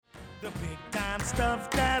The big time stuff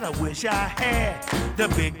that I wish I had. The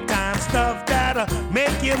big time stuff that'll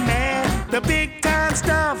make you mad. The big time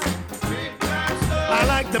stuff. Big time stuff. I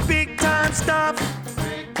like the big time stuff.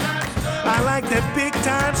 Big time stuff. I like the big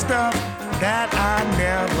time stuff that I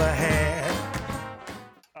never had.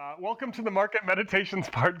 Welcome to the Market Meditations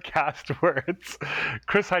podcast, where it's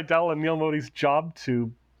Chris Heidel and Neal Modi's job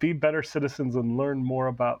to be better citizens and learn more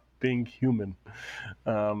about being human,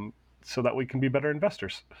 so that we can be better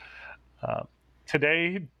investors.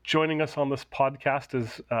 Today, joining us on this podcast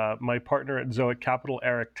is my partner at Zoic Capital,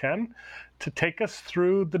 Eric Ten, to take us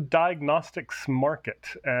through the diagnostics market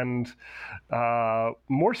and,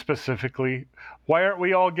 more specifically, why aren't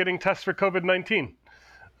we all getting tests for COVID-19?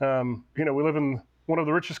 We live in one of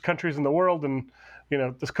the richest countries in the world, and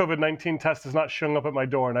this COVID-19 test is not showing up at my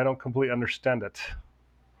door, and I don't completely understand it.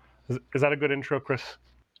 Is that a good intro, Chris?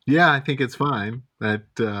 Yeah, I think it's fine. That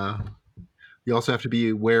you also have to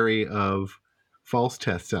be wary of false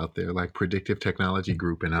tests out there, like Predictive Technology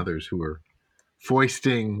Group and others who are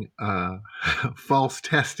foisting false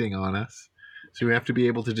testing on us. So we have to be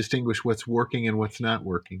able to distinguish what's working and what's not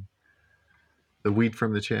working, the wheat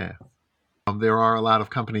from the chaff. There are a lot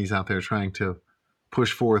of companies out there trying to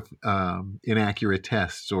push forth inaccurate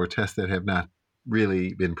tests or tests that have not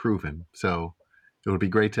really been proven. So it would be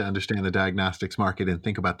great to understand the diagnostics market and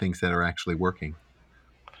think about things that are actually working,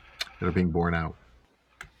 that are being borne out.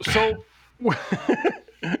 So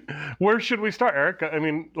where should we start, Eric? I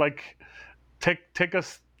mean, take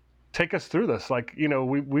us through this.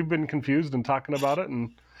 We've been confused and talking about it,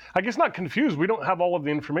 and I guess not confused. We don't have all of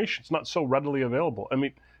the information. It's not so readily available. I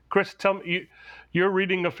mean, Chris, tell me, you're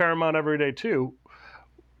reading a fair amount every day too.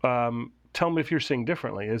 Tell me if you're seeing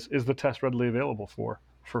differently. Is the test readily available for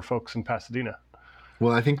folks in Pasadena?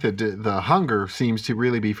 Well, I think that the hunger seems to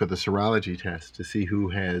really be for the serology test to see who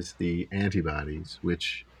has the antibodies,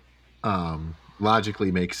 which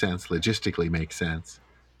logically makes sense, logistically makes sense.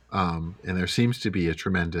 And there seems to be a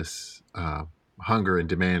tremendous hunger and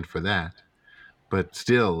demand for that. But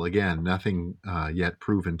still, again, nothing yet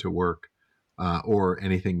proven to work or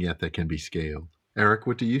anything yet that can be scaled. Eric,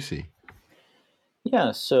 what do you see?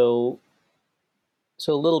 Yeah, so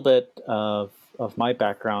a little bit of my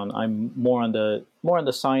background. I'm more on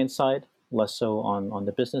the science side, less so on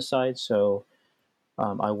the business side. So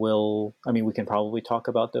we can probably talk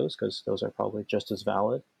about those because those are probably just as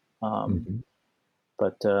valid.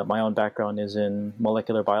 But my own background is in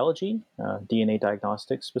molecular biology, DNA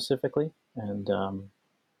diagnostics specifically, and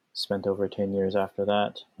spent over 10 years after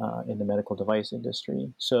that in the medical device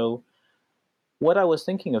industry. So what I was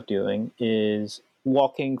thinking of doing is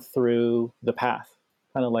walking through the path,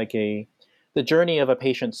 kind of like the journey of a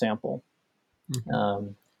patient sample,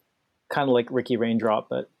 kind of like Ricky Raindrop,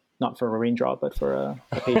 but not for a raindrop, but for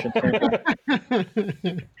a patient sample.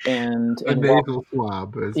 and a nasal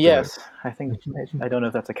swab. Yes, I don't know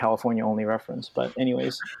if that's a California only reference, but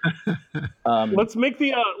anyways, let's make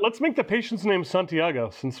the patient's name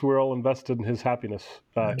Santiago, since we're all invested in his happiness.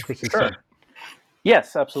 Chris and Sam.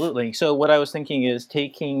 Yes, absolutely. So what I was thinking is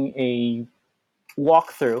taking a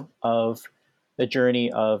walkthrough of the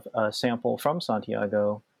journey of a sample from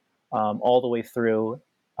Santiago, all the way through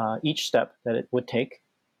each step that it would take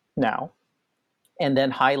now, and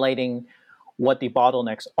then highlighting what the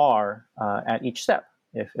bottlenecks are at each step,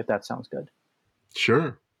 if that sounds good.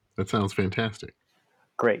 Sure. That sounds fantastic.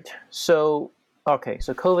 Great. So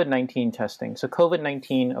COVID-19 testing. So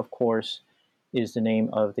COVID-19, of course, is the name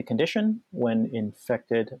of the condition when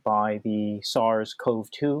infected by the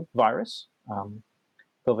SARS-CoV-2 virus.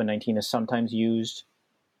 COVID-19 is sometimes used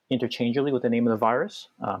interchangeably with the name of the virus,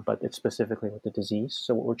 but it's specifically with the disease.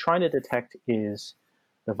 So what we're trying to detect is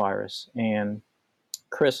the virus. And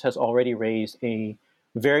Chris has already raised a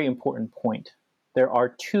very important point. There are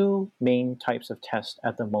two main types of tests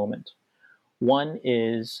at the moment. One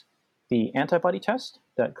is the antibody test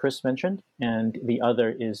that Chris mentioned, and the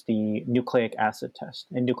other is the nucleic acid test,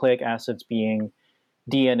 and nucleic acids being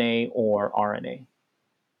DNA or RNA.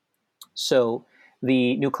 So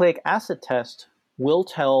the nucleic acid test will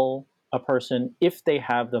tell a person if they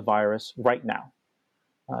have the virus right now,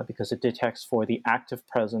 because it detects for the active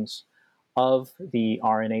presence of the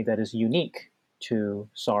RNA that is unique to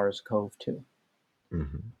SARS-CoV-2.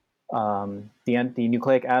 The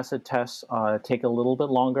nucleic acid tests take a little bit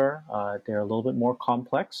longer. They're a little bit more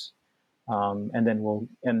complex, and then we'll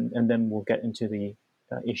get into the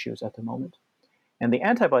issues at the moment. And the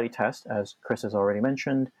antibody test, as Chris has already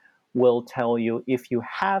mentioned, will tell you if you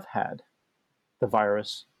have had the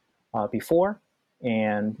virus before,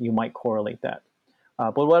 and you might correlate that.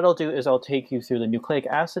 But what I'll do is I'll take you through the nucleic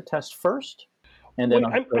acid test first. and then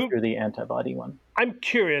Wait, I'll go through the antibody one. I'm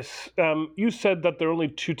curious. You said that there are only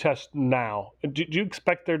 2 tests now. Do you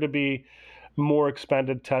expect there to be more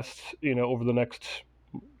expanded tests, over the next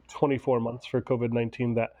 24 months for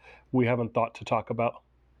COVID-19 that we haven't thought to talk about?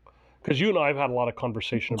 Because you and I have had a lot of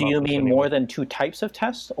conversation Do about you this mean anyway. more than 2 types of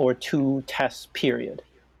tests or 2 tests period?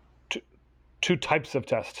 2 types of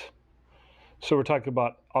tests. So we're talking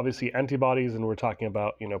about obviously antibodies, and we're talking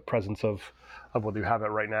about presence of whether you have it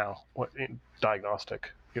right now,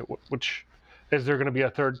 diagnostic. Which is there going to be a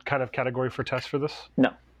third kind of category for tests for this?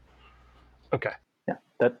 No. Okay. Yeah,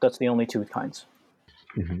 that's the only 2 kinds.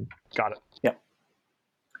 Mm-hmm. Got it. Yeah.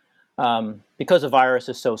 Because the virus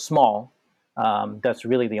is so small, that's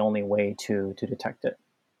really the only way to detect it.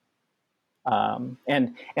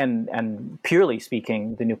 And purely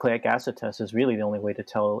speaking, the nucleic acid test is really the only way to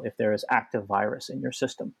tell if there is active virus in your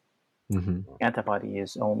system. Mm-hmm. Antibody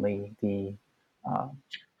is only the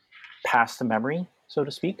past memory, so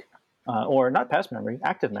to speak, or not past memory,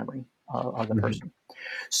 active memory of the person.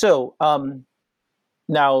 So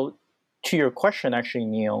now to your question, actually,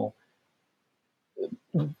 Neal.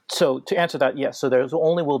 So to answer that, yes. So there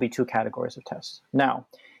only will be 2 categories of tests. Now,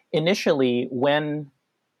 initially, when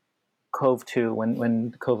CoV-2,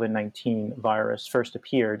 when the COVID-19 virus first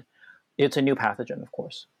appeared, it's a new pathogen, of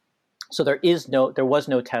course. So there was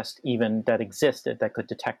no test even that existed that could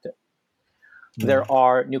detect it. There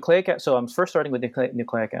are so I'm first starting with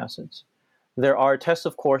nucleic acids. There are tests,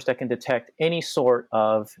 of course, that can detect any sort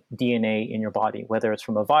of DNA in your body, whether it's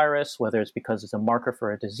from a virus, whether it's because it's a marker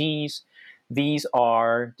for a disease. These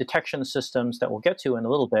are detection systems that we'll get to in a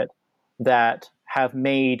little bit that have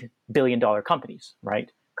made billion-dollar companies,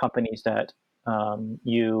 right? Companies that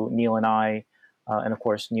you, Neal, and I, and of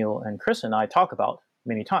course Neal and Chris and I talk about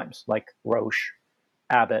many times, like Roche,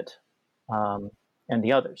 Abbott, and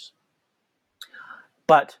the others.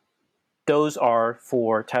 But those are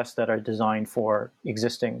for tests that are designed for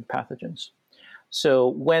existing pathogens. So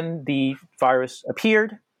when the virus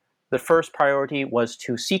appeared, the first priority was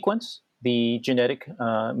to sequence the genetic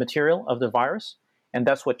material of the virus, and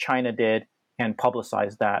that's what China did and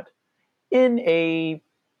publicized that in a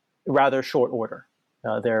rather short order.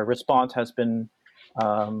 Their response has been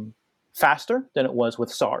faster than it was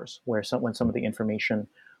with SARS, when some of the information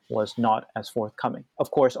was not as forthcoming.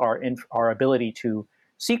 Of course, our ability to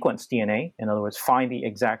sequence DNA, in other words, find the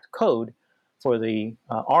exact code for the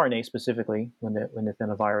RNA specifically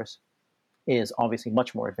within a virus, is obviously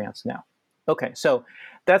much more advanced now. Okay, so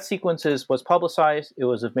that sequence was publicized, it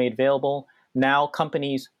was made available. Now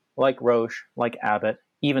companies like Roche, like Abbott,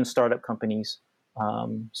 even startup companies,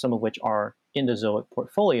 some of which are in the Zoic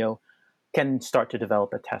portfolio, can start to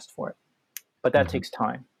develop a test for it. But that takes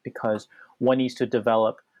time because one needs to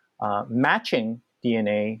develop matching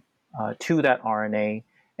DNA to that RNA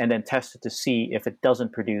and then test it to see if it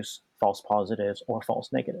doesn't produce false positives or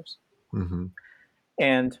false negatives. Mm-hmm.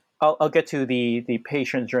 And I'll get to the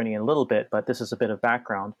patient journey in a little bit, but this is a bit of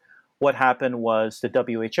background. What happened was the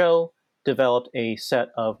WHO developed a set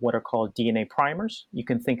of what are called DNA primers. You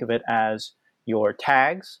can think of it as your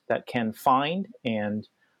tags that can find and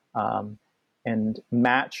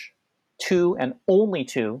match to and only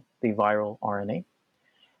to the viral RNA.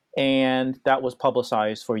 And that was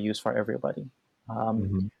publicized for use for everybody.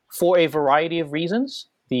 For a variety of reasons,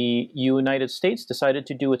 the United States decided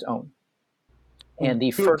to do its own. And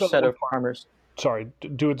the first set of primers... Sorry,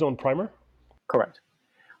 do its own primer? Correct.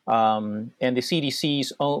 And the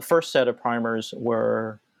CDC's first set of primers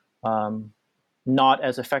were not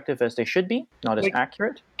as effective as they should be, not as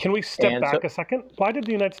accurate. Can we step back a second? Why did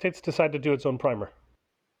the United States decide to do its own primer?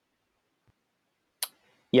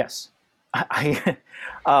 Yes.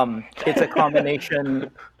 It's a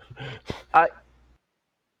combination...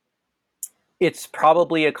 it's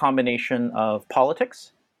probably a combination of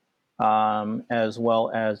politics, as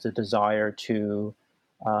well as the desire to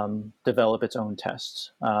develop its own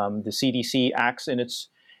tests. The CDC acts in its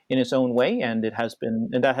own way, and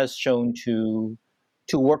that has shown to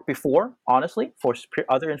work before, honestly, for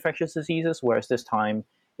other infectious diseases, whereas this time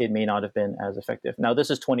it may not have been as effective. Now,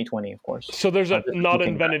 this is 2020, of course. So there's a not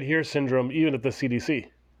invented here syndrome even at the CDC.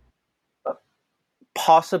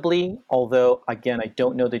 Possibly, although, again, I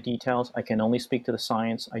don't know the details. I can only speak to the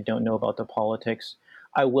science. I don't know about the politics.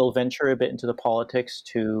 I will venture a bit into the politics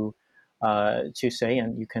to say,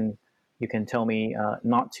 and you can tell me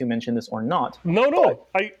not to mention this or not. No.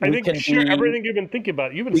 I think share everything you've been thinking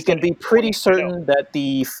about. We can be pretty certain that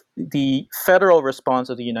the federal response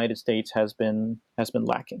of the United States has been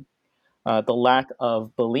lacking. The lack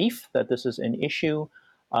of belief that this is an issue.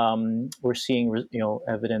 We're seeing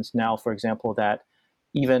evidence now, for example, that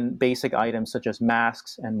even basic items such as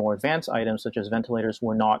masks and more advanced items such as ventilators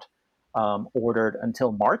were not ordered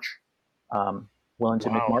until March, well into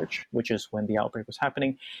Wow. mid-March, which is when the outbreak was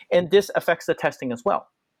happening. And this affects the testing as well.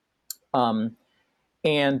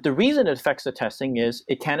 And the reason it affects the testing is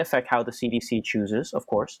it can affect how the CDC chooses, of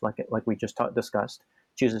course, like we just discussed,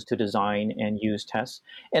 chooses to design and use tests.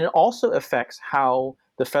 And it also affects how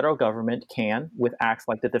the federal government can, with acts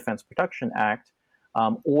like the Defense Production Act,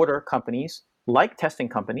 order companies like testing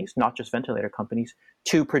companies, not just ventilator companies,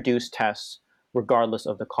 to produce tests regardless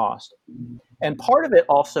of the cost. And part of it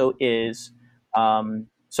also is,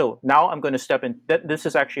 so now I'm going to step in, this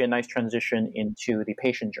is actually a nice transition into the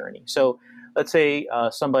patient journey. So let's say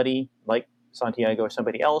somebody like Santiago or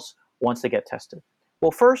somebody else wants to get tested.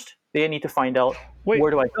 Well, first, they need to find out,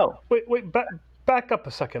 where do I go? Wait, back up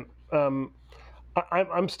a second.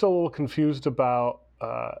 I'm still a little confused about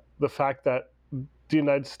the fact that the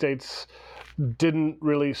United States didn't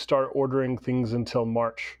really start ordering things until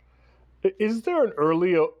March. Is there an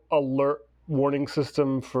early alert warning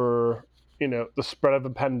system for, the spread of a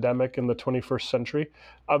pandemic in the 21st century,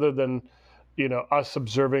 other than, us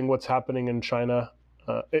observing what's happening in China?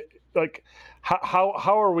 How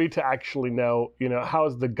are we to actually know? How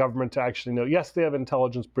is the government to actually know? Yes, they have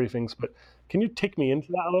intelligence briefings, but can you take me into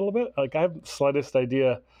that a little bit? Like, I have the slightest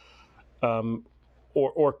idea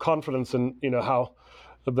or confidence in how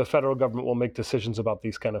the federal government will make decisions about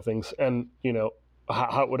these kind of things, and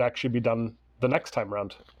how it would actually be done the next time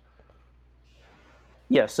around.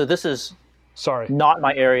 Yeah, so this is not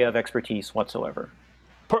my area of expertise whatsoever.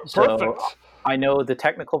 Perfect. I know the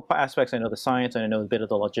technical aspects, I know the science, and I know a bit of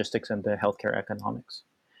the logistics and the healthcare economics.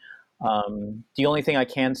 The only thing I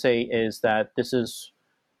can say is that this is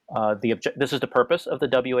the purpose of the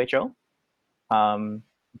WHO.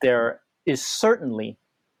 There is certainly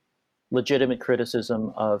legitimate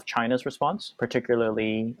criticism of China's response,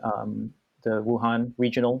 particularly the Wuhan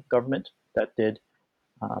regional government that did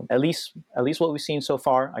at least what we've seen so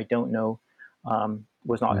far. I don't know,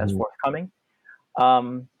 was not as forthcoming.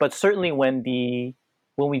 But certainly when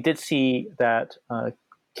we did see that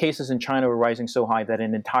cases in China were rising so high that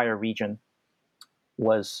an entire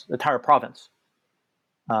province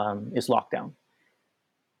is locked down,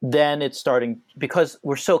 then it's starting, because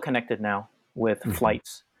we're so connected now with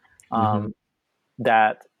flights,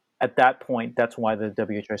 that at that point, that's why the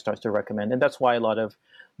WHO starts to recommend, and that's why a lot of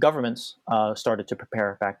governments started to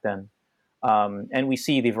prepare back then. And we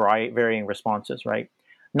see the varying responses, right?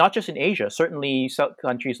 Not just in Asia, certainly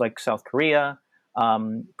countries like South Korea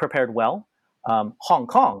prepared well. Hong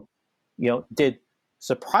Kong, did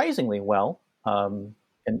surprisingly well.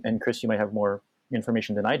 And Chris, you might have more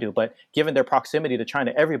information than I do, but given their proximity to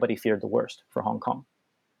China, everybody feared the worst for Hong Kong.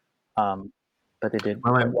 But they did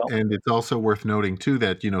quite well. And it's also worth noting too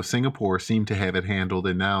that Singapore seemed to have it handled,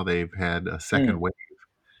 and now they've had a second wave,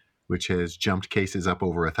 which has jumped cases up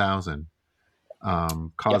over 1,000.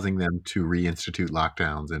 Causing them to reinstitute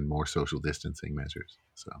lockdowns and more social distancing measures.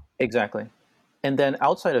 So exactly. And then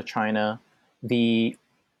outside of China, I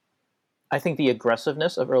think the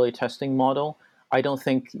aggressiveness of early testing model, I don't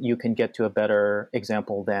think you can get to a better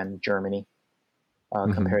example than Germany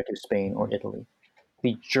compared to Spain or Italy.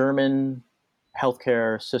 The German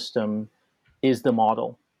healthcare system is the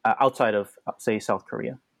model outside of, say, South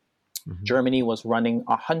Korea. Germany was running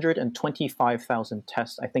 125,000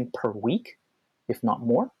 tests, I think, per week, if not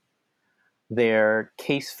more. Their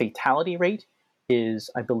case fatality rate is,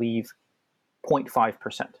 I believe,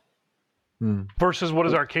 0.5%. Versus what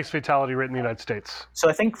is our case fatality rate in the United States? So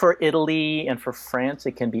I think for Italy and for France,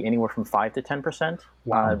 it can be anywhere from 5 to 10%.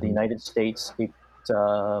 Wow. The United States, it's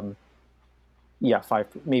 5,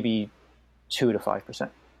 maybe 2 to 5%.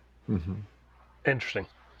 Interesting.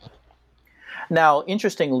 Now,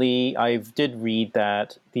 interestingly, I did read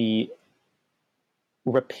that the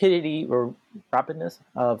rapidness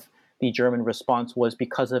of the German response was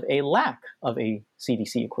because of a lack of a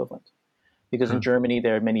CDC equivalent. Because in Germany,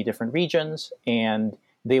 there are many different regions, and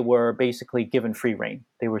they were basically given free rein.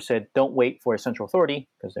 They were said, don't wait for a central authority,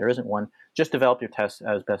 because there isn't one. Just develop your tests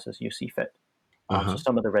as best as you see fit. So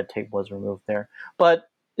some of the red tape was removed there. But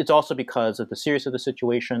it's also because of the seriousness of the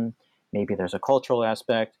situation. Maybe there's a cultural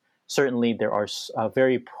aspect. Certainly, there are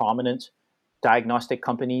very prominent diagnostic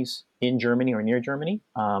companies in Germany or near Germany.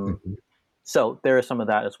 So there is some of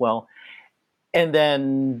that as well. And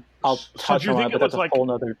then I'll touch on that, but that's a whole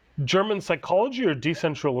other... German psychology or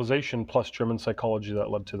decentralization plus German psychology that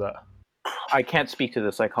led to that? I can't speak to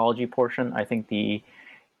the psychology portion. I think the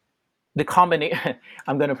combination...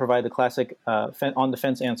 I'm going to provide the classic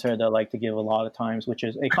on-the-fence answer that I like to give a lot of times, which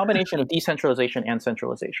is a combination of decentralization and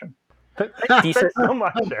centralization. Thanks so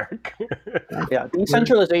much, Eric. Yeah,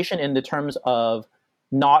 decentralization in the terms of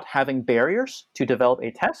not having barriers to develop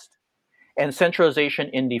a test, and centralization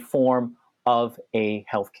in the form of a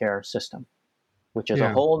healthcare system, which is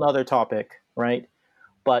a whole nother topic, right?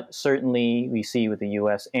 But certainly we see with the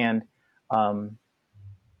U.S. and to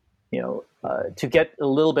get a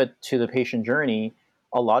little bit to the patient journey,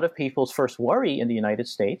 a lot of people's first worry in the United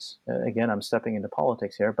States, again, I'm stepping into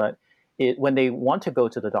politics here, but when they want to go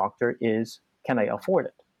to the doctor is, can I afford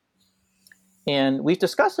it? And we've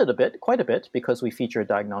discussed it quite a bit, because we feature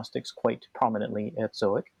diagnostics quite prominently at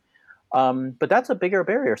Zoic. But that's a bigger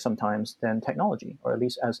barrier sometimes than technology, or at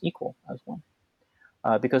least as equal as one.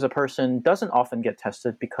 Because a person doesn't often get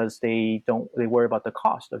tested because they worry about the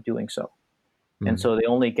cost of doing so. And so they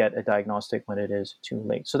only get a diagnostic when it is too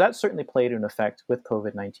late. So that certainly played an effect with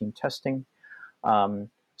COVID-19 testing.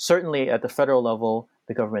 Certainly at the federal level,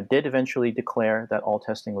 the government did eventually declare that all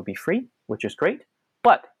testing would be free, which is great.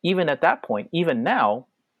 But even at that point, even now,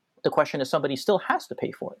 the question is somebody still has to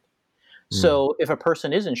pay for it. So if a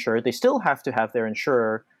person is insured, they still have to have their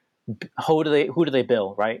insurer. Who do they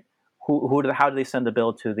bill, right? How do they send the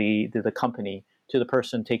bill to the company, to the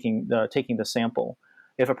person taking the sample?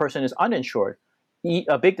 If a person is uninsured,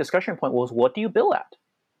 a big discussion point was, what do you bill at?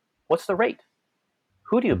 What's the rate?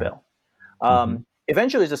 Who do you bill?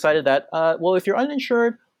 Eventually, it's decided that well, if you're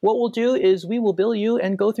uninsured, what we'll do is we will bill you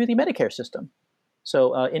and go through the Medicare system.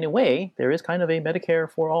 So in a way, there is kind of a Medicare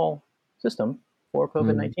for all system for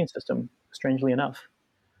COVID-19 system, strangely enough.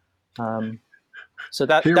 So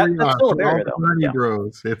that's still a barrier, though. Money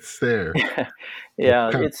grows. It's there.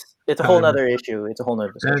 It's a whole other issue. It's a whole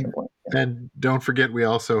other discussion point. Yeah. And don't forget, we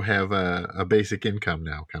also have a basic income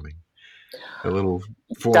now coming. A little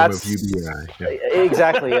form of UBI. Yeah.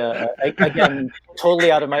 Exactly. Again,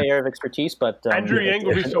 totally out of my area of expertise, but Andrew Yang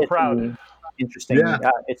will be so proud. Interesting. Yeah.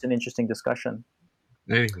 It's an interesting discussion.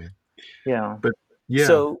 Anyway. Yeah. But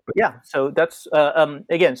So that's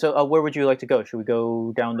again. So where would you like to go? Should we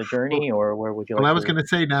go down the journey, or where would you like? Well, I was going to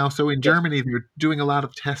say now. So in Germany, they're doing a lot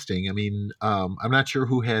of testing. I mean, I'm not sure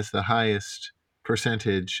who has the highest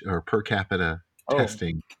percentage or per capita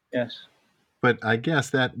testing. Yes. But I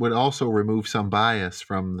guess that would also remove some bias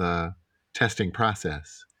from the testing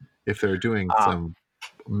process if they're doing some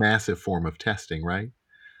massive form of testing, right?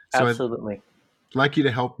 So Absolutely. I'd like you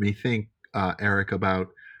to help me think, Eric, about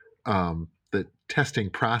the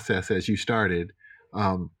testing process as you started,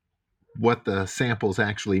 what the samples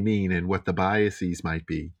actually mean and what the biases might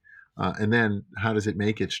be. And then how does it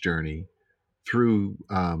make its journey through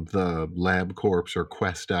the LabCorp or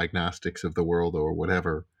Quest diagnostics of the world or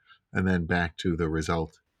whatever, and then back to the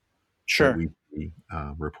result that we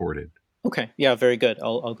reported. Okay. Yeah, very good.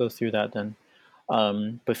 I'll go through that then.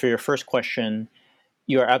 But for your first question,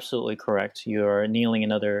 you are absolutely correct. You're nailing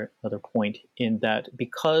another point in that,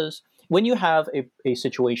 because when you have a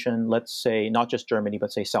situation, let's say not just Germany,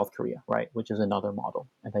 but say South Korea, right, which is another model.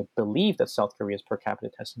 And I believe that South Korea's per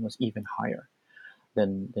capita testing was even higher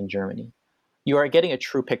than Germany. You are getting a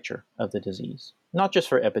true picture of the disease, not just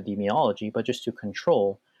for epidemiology, but just to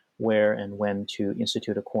control where and when to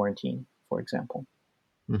institute a quarantine, for example.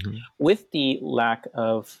 With the lack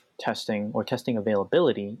of testing or testing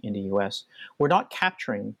availability in the US, we're not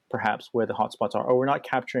capturing perhaps where the hotspots are, or we're not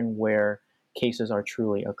capturing where cases are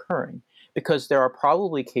truly occurring. Because there are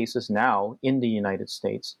probably cases now in the United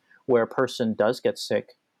States where a person does get sick,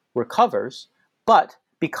 recovers, but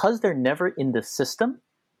because they're never in the system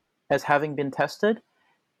as having been tested,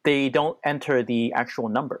 they don't enter the actual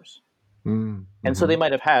numbers. And so they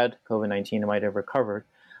might have had COVID-19, they might have recovered,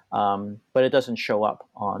 but it doesn't show up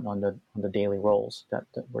on the daily rolls that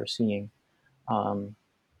we're seeing,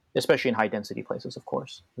 especially in high density places, of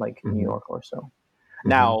course, like New York or so.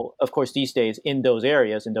 Now, of course, these days in those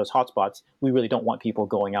areas, in those hotspots, we really don't want people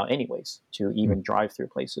going out anyways to even drive through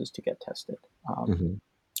places to get tested.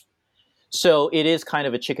 So it is kind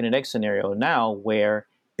of a chicken and egg scenario now where,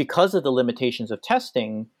 because of the limitations of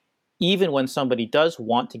testing, even when somebody does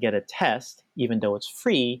want to get a test, even though it's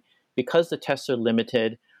free, because the tests are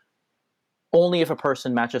limited, only if a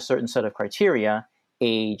person matches a certain set of criteria,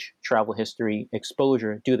 age, travel history,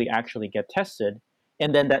 exposure, do they actually get tested.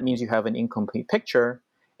 And then that means you have an incomplete picture.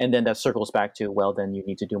 And then that circles back to, well, then you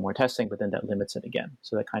need to do more testing, but then that limits it again.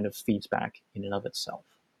 So that kind of feeds back in and of itself.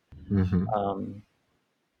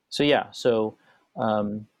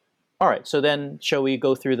 All right. So then shall we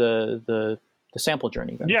go through the sample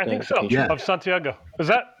journey? Then? Yeah, I think so. Of Santiago. Is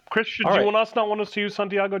that, Chris, do you not want us to use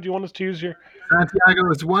Santiago? Do you want us to use your... Santiago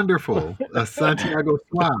is wonderful. A Santiago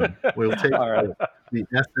swab. We'll take the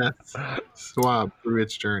SS swab through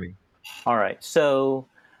its journey. All right. So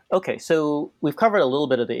Okay, so we've covered a little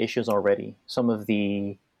bit of the issues already, some of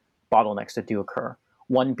the bottlenecks that do occur.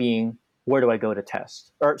 One being, where do I go to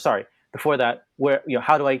test? Or sorry, before that, where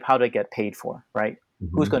how do I get paid for, right?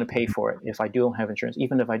 Mm-hmm. Who's going to pay for it if I don't have insurance?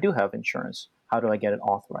 Even if I do have insurance, how do I get it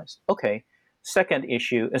authorized? Okay, second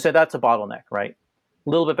issue, and so that's a bottleneck, right? A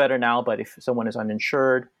little bit better now, but if someone is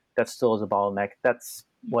uninsured, that still is a bottleneck. That's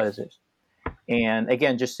what is it? And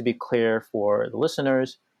again, just to be clear for the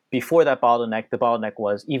listeners, before that bottleneck, the bottleneck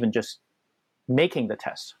was even just making the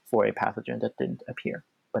test for a pathogen that didn't appear,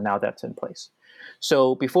 but now that's in place.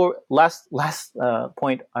 So before last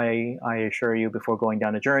point, I assure you before going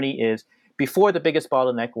down the journey is before the biggest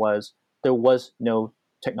bottleneck was there was no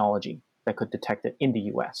technology that could detect it in the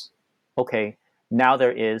U.S. Okay, now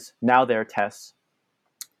there is. Now there are tests.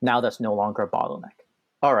 Now that's no longer a bottleneck.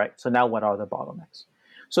 All right, so now what are the bottlenecks?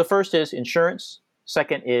 So first is insurance.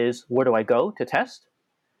 Second is where do I go to test?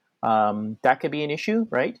 That could be an issue,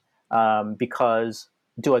 right? Because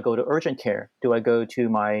do I go to urgent care? Do I go to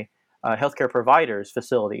my healthcare provider's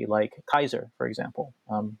facility, like Kaiser, for example,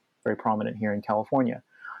 very prominent here in California?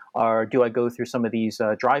 Or do I go through some of these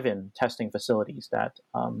drive-in testing facilities that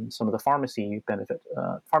some of the pharmacy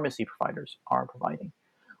providers are providing?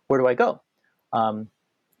 Where do I go?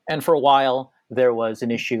 And for a while, there was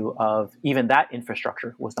an issue of even that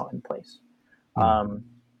infrastructure was not in place.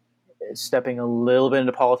 Stepping a little bit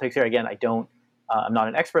into politics here, again, I'm not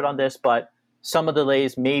an expert on this, but some of the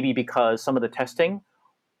delays may be because some of the testing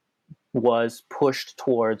was pushed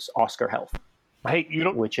towards Oscar Health, Hey,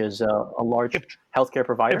 which is a large healthcare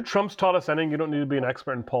provider. If Trump's taught us anything, you don't need to be an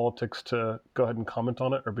expert in politics to go ahead and comment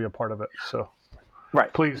on it or be a part of it. So,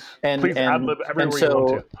 right, please ad-lib everywhere you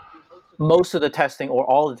want to. Most of the testing, or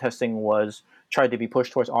all of the testing, was tried to be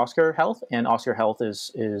pushed towards Oscar Health, and Oscar Health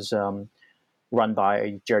is run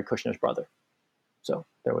by Jared Kushner's brother. So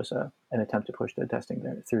there was an attempt to push the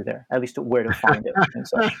testing through there, at least where to find it and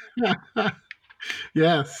such.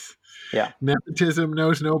 Yes. Yeah. Nepotism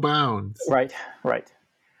knows no bounds. Right.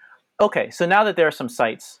 Okay, so now that there are some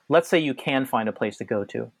sites, let's say you can find a place to go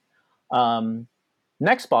to.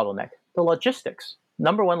 Next bottleneck, the logistics.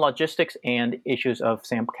 Number one, logistics and issues of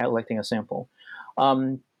collecting a sample.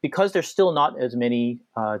 Because there's still not as many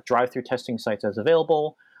drive-through testing sites as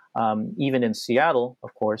available, even in Seattle,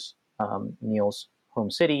 of course, Neal's home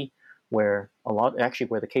city, where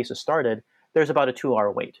the cases started, there's about a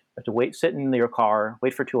 2-hour wait. You have to sit in your car,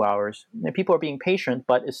 wait for 2 hours. And people are being patient,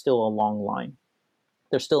 but it's still a long line.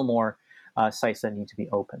 There's still more sites that need to be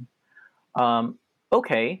open.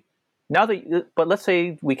 Okay, but let's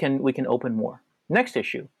say we can open more. Next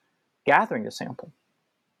issue, gathering the sample.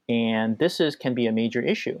 And this can be a major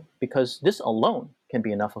issue because this alone can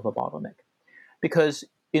be enough of a bottleneck. Because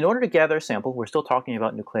in order to gather a sample, we're still talking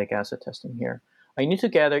about nucleic acid testing here. I need to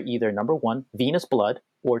gather either, number one, venous blood,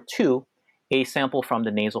 or two, a sample from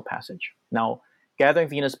the nasal passage. Now, gathering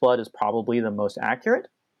venous blood is probably the most accurate,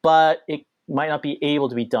 but it might not be able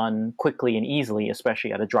to be done quickly and easily,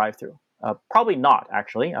 especially at a drive-through. Probably not,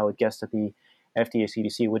 actually. I would guess that the FDA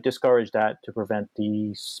CDC would discourage that to prevent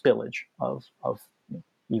the spillage of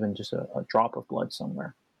even just a drop of blood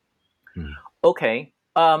somewhere. Okay,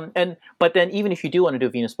 but then even if you do want to do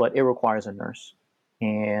venous blood, it requires a nurse.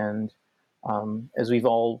 And as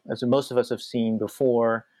most of us have seen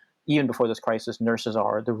before, even before this crisis, nurses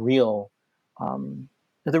are the real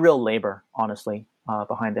labor, honestly,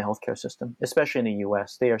 behind the healthcare system, especially in the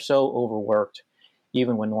U.S. They are so overworked,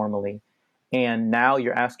 even when normally. And now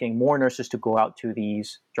you're asking more nurses to go out to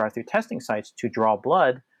these drive-through testing sites to draw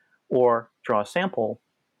blood or draw a sample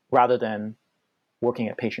rather than working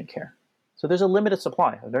at patient care. So there's a limited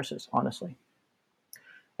supply of nurses, honestly.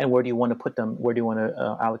 And where do you want to put them? Where do you want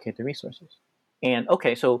to allocate the resources? And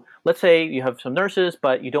okay, so let's say you have some nurses,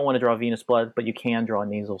 but you don't want to draw venous blood, but you can draw a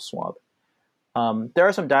nasal swab. There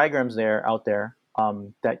are some diagrams out there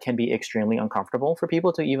that can be extremely uncomfortable for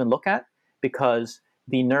people to even look at because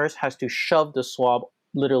the nurse has to shove the swab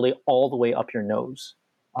literally all the way up your nose,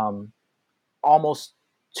 almost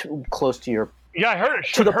too close to your. Yeah, I heard it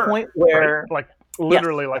should to the hurt, point where, right?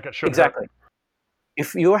 Literally, like it should exactly. hurt.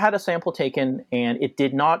 If you had a sample taken and it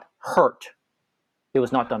did not hurt, it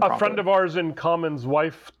was not done properly. A friend of ours in common's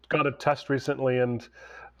wife got a test recently, and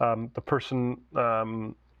the person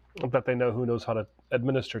that they know who knows how to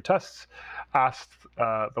administer tests asked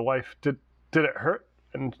the wife, "Did it hurt?"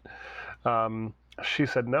 And she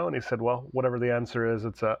said no, and he said, "Well, whatever the answer is,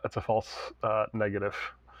 it's a false negative."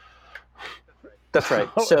 That's right.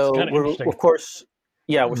 So we're, of course,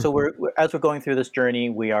 so as we're going through this journey,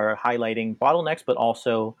 we are highlighting bottlenecks, but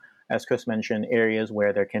also, as Chris mentioned, areas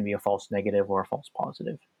where there can be a false negative or a false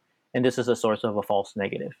positive. And this is a source of a false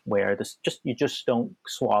negative, where you just don't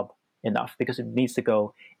swab enough because it needs to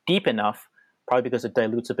go deep enough, probably because it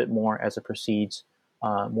dilutes a bit more as it proceeds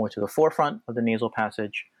more to the forefront of the nasal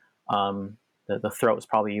passage. The throat is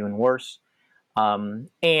probably even worse.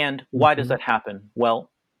 And why does that happen? Well,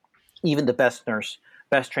 even the best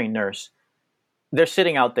trained nurse, they're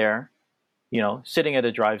sitting out there, sitting at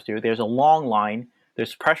a drive-thru. There's a long line.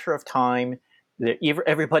 There's pressure of time.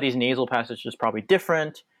 Everybody's nasal passage is probably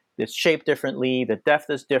different. It's shaped differently. The depth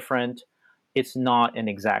is different. It's not an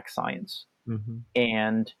exact science.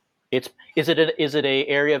 And is it a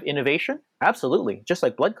area of innovation? Absolutely, just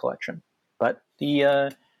like blood collection. But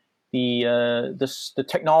the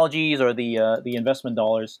technologies or the investment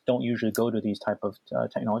dollars don't usually go to these type of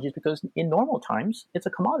technologies because in normal times it's a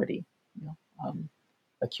commodity.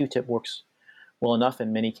 A Q-tip works well enough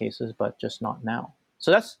in many cases, but just not now.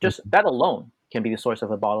 So that's just that alone can be the source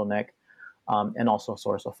of a bottleneck, and also a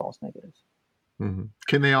source of false negatives.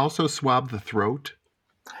 Can they also swab the throat?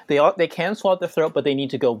 They can swab the throat, but they need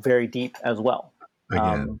to go very deep as well.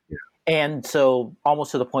 Again, and so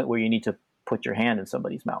almost to the point where you need to put your hand in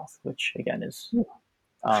somebody's mouth, which again is,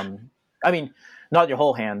 not your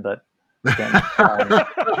whole hand, but again,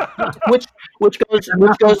 which goes to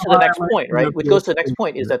the next point, right? Which goes to the next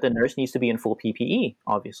point is that the nurse needs to be in full PPE,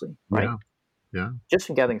 obviously, right? Yeah. Just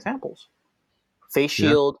from gathering samples, face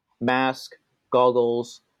shield, mask,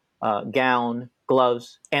 goggles, gown,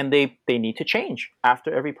 gloves, and they need to change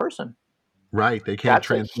after every person. Right, they can't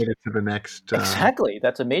transmit it to the next. Exactly,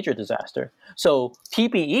 that's a major disaster. So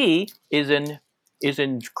PPE is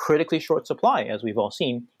in critically short supply, as we've all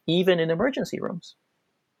seen, even in emergency rooms.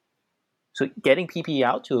 So getting PPE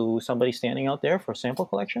out to somebody standing out there for sample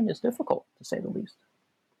collection is difficult, to say the least.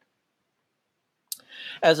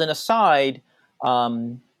 As an aside,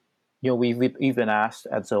 we've been asked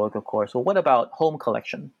at Zoic, of course, well, what about home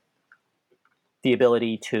collection? The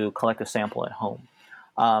ability to collect a sample at home.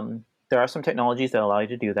 There are some technologies that allow you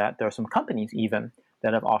to do that. There are some companies even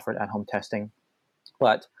that have offered at-home testing.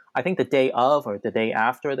 But I think the day of or the day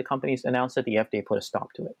after the companies announced it, the FDA put a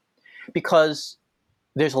stop to it because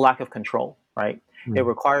there's a lack of control, right? It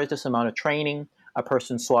requires this amount of training, a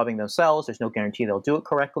person swabbing themselves. There's no guarantee they'll do it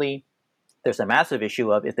correctly. There's a massive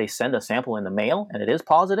issue of if they send a sample in the mail and it is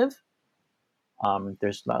positive,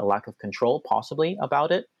 there's a lack of control possibly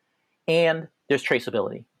about it. And there's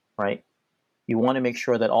traceability, right? You want to make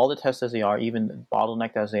sure that all the tests as they are, even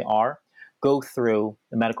bottlenecked as they are, go through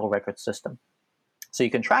the medical records system. So you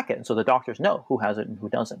can track it, and so the doctors know who has it and who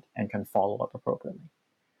doesn't, and can follow up appropriately,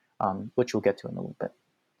 which we'll get to in a little bit.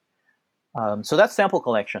 So that's sample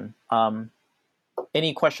collection.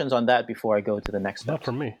 Any questions on that before I go to the next step? Not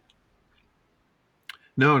for me.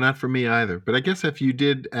 No, not for me either. But I guess if you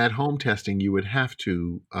did at-home testing, you would have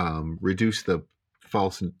to reduce the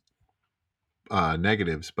false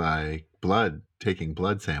negatives by taking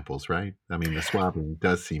blood samples, right? I mean, the swabbing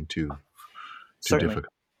does seem too difficult.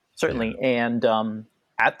 Certainly. Yeah. And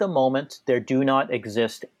at the moment, there do not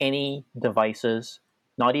exist any devices,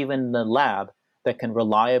 not even in the lab, that can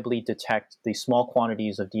reliably detect the small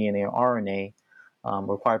quantities of DNA or RNA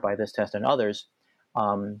required by this test and others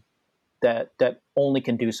that only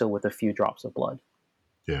can do so with a few drops of blood.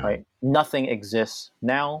 Yeah. Right? Nothing exists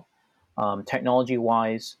now,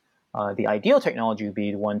 technology-wise. The ideal technology would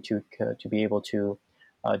be one to be able to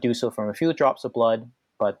do so from a few drops of blood,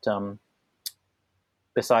 but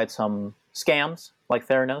besides some scams like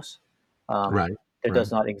Theranos, there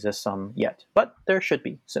does not exist some yet. But there should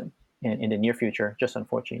be soon in the near future, just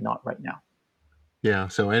unfortunately not right now. Yeah,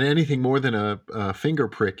 so and anything more than a finger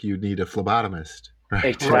prick, you'd need a phlebotomist. Right?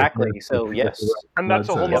 Exactly, so yes. And that's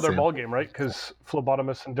a whole other ballgame, right? Because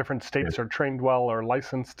phlebotomists in different states are trained well or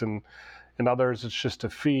licensed, and in others it's just a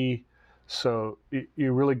fee. So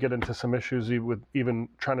you really get into some issues with even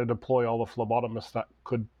trying to deploy all the phlebotomists that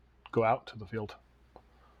could go out to the field.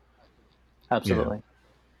 Absolutely.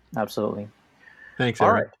 Thanks, Eric.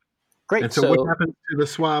 All right, great. And so what happens to the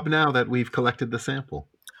swab now that we've collected the sample?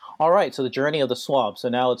 All right, so the journey of the swab. So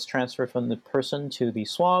now it's transferred from the person to the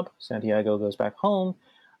swab. Santiago goes back home.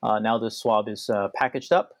 Now the swab is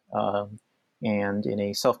packaged up and in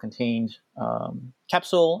a self-contained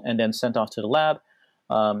capsule and then sent off to the lab.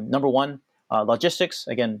 Number one, logistics.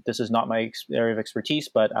 Again, this is not my area of expertise,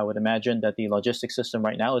 but I would imagine that the logistics system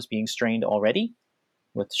right now is being strained already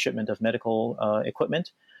with shipment of medical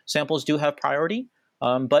equipment. Samples do have priority,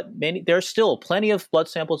 but there's still plenty of blood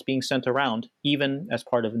samples being sent around, even as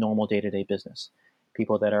part of normal day-to-day business.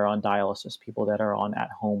 People that are on dialysis, people that are on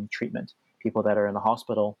at-home treatment, people that are in the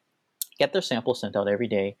hospital get their samples sent out every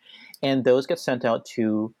day, and those get sent out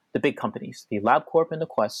to the big companies, the LabCorp and the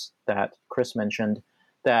Quest that Chris mentioned,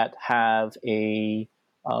 that have a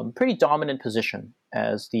pretty dominant position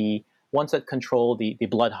as the ones that control the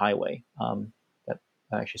blood highway. That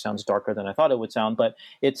actually sounds darker than I thought it would sound, but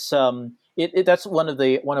it's that's one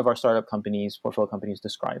of our startup companies, portfolio companies,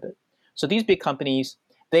 describe it. So these big companies,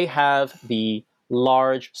 they have the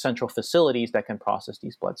large central facilities that can process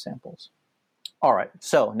these blood samples. All right,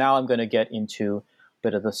 so now I'm going to get into a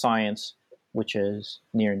bit of the science, which is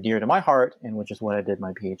near and dear to my heart, and which is what I did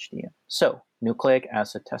my PhD in. So, nucleic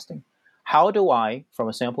acid testing. How do I, from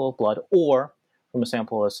a sample of blood or from a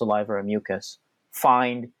sample of saliva or mucus,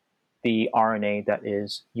 find the RNA that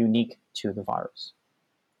is unique to the virus?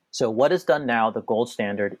 So what is done now, the gold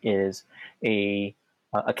standard, is a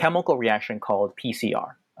chemical reaction called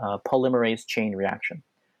PCR, polymerase chain reaction.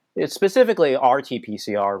 It's specifically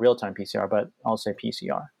RT-PCR, real-time PCR, but I'll say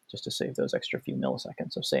PCR, just to save those extra few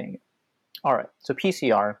milliseconds of saying it. All right, so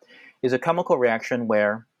PCR is a chemical reaction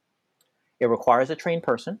where it requires a trained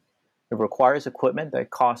person. It requires equipment that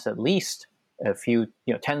costs at least a few,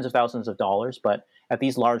 tens of thousands of dollars, but at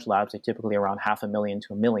these large labs, they're typically around $500,000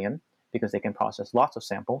 to $1 million because they can process lots of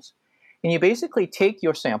samples. And you basically take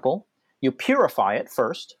your sample, you purify it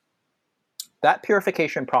first. That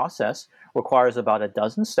purification process requires about a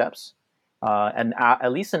dozen steps,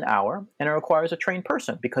 at least an hour, and it requires a trained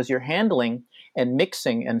person because you're handling and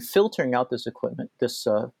mixing and filtering out this equipment, this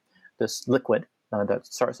liquid that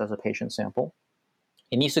starts as a patient sample.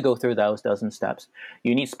 It needs to go through those dozen steps.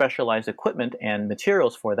 You need specialized equipment and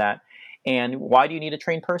materials for that. And why do you need a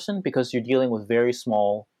trained person? Because you're dealing with very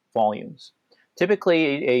small volumes.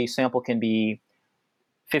 Typically, a sample can be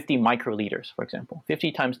 50 microliters, for example,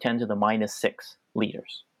 50 times 10 to the minus 6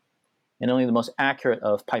 liters. And only the most accurate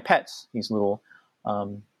of pipettes, these little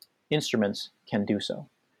instruments, can do so.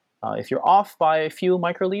 If you're off by a few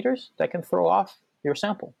microliters, that can throw off your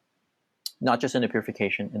sample, not just in the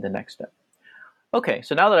purification in the next step. Okay,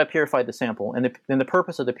 so now that I've purified the sample, and the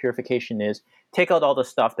purpose of the purification is take out all the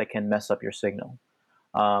stuff that can mess up your signal,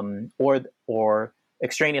 or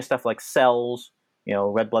extraneous stuff like cells,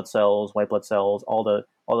 red blood cells, white blood cells, all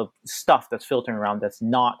the stuff that's filtering around that's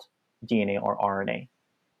not DNA or RNA.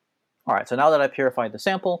 All right, so now that I've purified the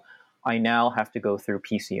sample, I now have to go through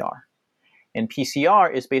PCR. And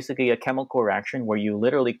PCR is basically a chemical reaction where you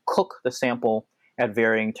literally cook the sample at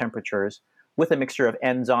varying temperatures with a mixture of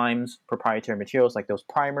enzymes, proprietary materials like those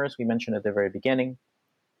primers we mentioned at the very beginning.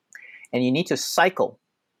 And you need to cycle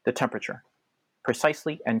the temperature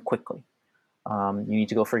precisely and quickly. You need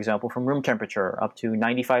to go, for example, from room temperature up to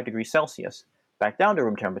 95 degrees Celsius, back down to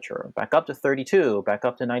room temperature, back up to 32, back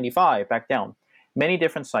up to 95, back down. Many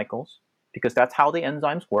different cycles, because that's how the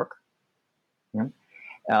enzymes work.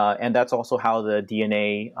 And that's also how the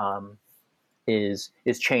DNA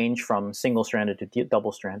is changed from single-stranded to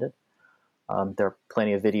double-stranded. There are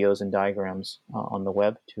plenty of videos and diagrams on the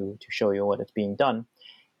web to show you what is being done.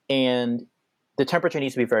 And the temperature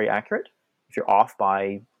needs to be very accurate. If you're off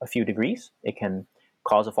by a few degrees, it can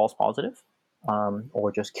cause a false positive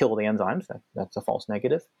or just kill the enzymes. That's a false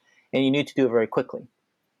negative. And you need to do it very quickly.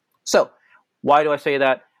 So why do I say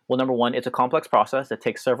that? Well, number one, it's a complex process that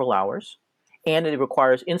takes several hours, and it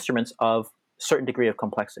requires instruments of a certain degree of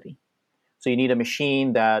complexity. So you need a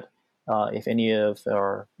machine that, if any of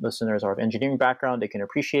our listeners are of engineering background, they can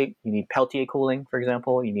appreciate. You need Peltier cooling, for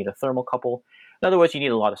example. You need a thermocouple. In other words, you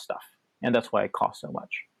need a lot of stuff, and that's why it costs so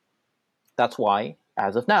much. That's why,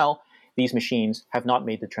 as of now, these machines have not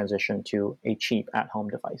made the transition to a cheap at-home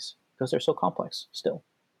device because they're so complex still.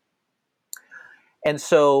 And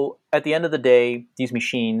so at the end of the day, these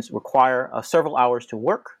machines require several hours to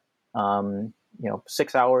work,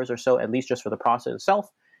 6 hours or so, at least just for the process itself.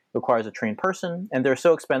 It requires a trained person, and they're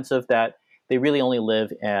so expensive that they really only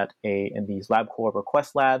live in these LabCorp or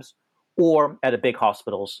Quest labs or at a big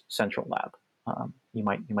hospital's central lab. You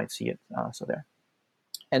might see it there.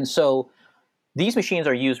 And so these machines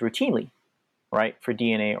are used routinely, right, for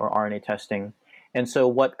DNA or RNA testing. And so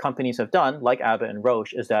what companies have done, like Abbott and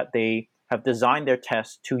Roche, is that they have designed their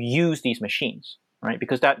tests to use these machines, right?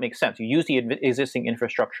 Because that makes sense. You use the existing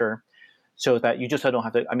infrastructure so that you just don't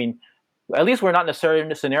have to, at least we're not necessarily in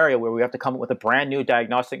a scenario where we have to come up with a brand new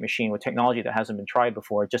diagnostic machine with technology that hasn't been tried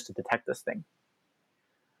before just to detect this thing.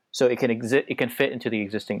 So it can fit into the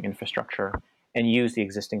existing infrastructure and use the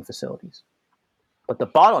existing facilities. But the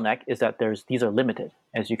bottleneck is that these are limited,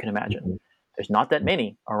 as you can imagine. There's not that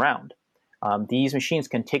many around. These machines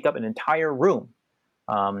can take up an entire room.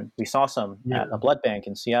 We saw some at a blood bank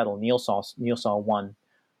in Seattle. Neal saw one.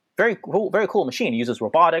 Very cool machine. It uses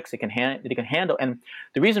robotics. It can handle. And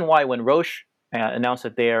the reason why when Roche announced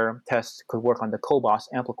that their tests could work on the Cobas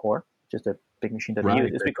Amplicore, which is the big machine that they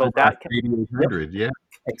use, is because that can. 8800, yeah.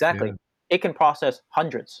 Exactly. it can process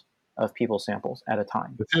hundreds of people's samples at a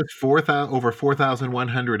time. It says over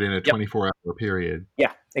 4,100 in a 24-hour period.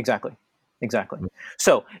 Yeah, exactly.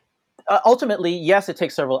 So ultimately, yes, it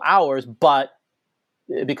takes several hours, but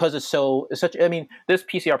because it's such, I mean, this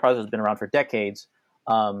PCR process has been around for decades.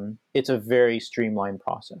 It's a very streamlined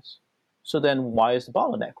process. So then why is the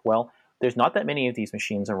bottleneck? Well, there's not that many of these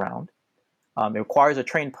machines around. It requires a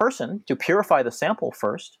trained person to purify the sample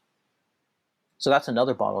first. So that's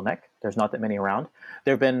another bottleneck. There's not that many around.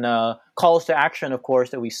 There have been calls to action, of course,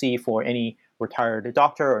 that we see for any retired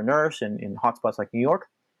doctor or nurse in hotspots like New York.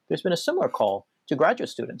 There's been a similar call to graduate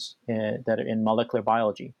students that are in molecular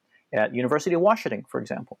biology at University of Washington, for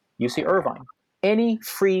example, UC Irvine. Any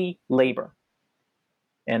free labor.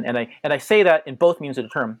 And I say that in both means of the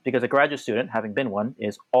term because a graduate student, having been one,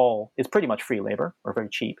 is pretty much free labor or very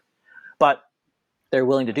cheap. But they're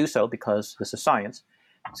willing to do so because this is science,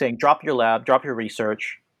 saying drop your lab, drop your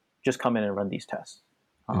research, just come in and run these tests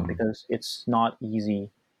because it's not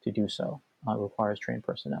easy to do so. It requires trained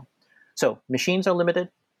personnel. So machines are limited,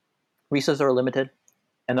 resources are limited.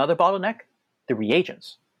 Another bottleneck, the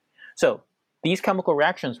reagents. So these chemical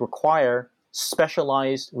reactions require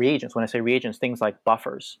specialized reagents. When I say reagents, things like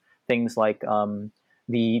buffers, things like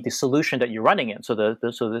the solution that you're running in. So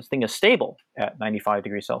this thing is stable at 95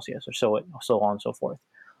 degrees Celsius or so on and so forth.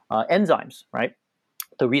 Enzymes, right?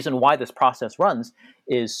 The reason why this process runs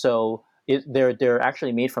is they're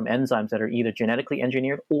actually made from enzymes that are either genetically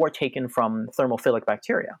engineered or taken from thermophilic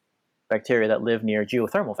bacteria that live near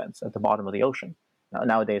geothermal vents at the bottom of the ocean.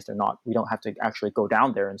 Nowadays, they're not. We don't have to actually go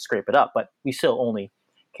down there and scrape it up, but we still only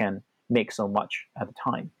can make so much at a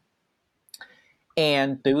time.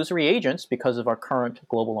 And those reagents, because of our current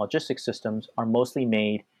global logistics systems, are mostly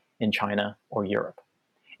made in China or Europe.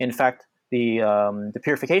 In fact, the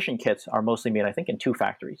purification kits are mostly made, I think, in 2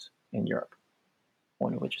 factories in Europe,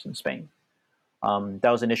 one of which is in Spain.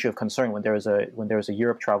 That was an issue of concern when there was a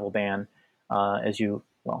Europe travel ban,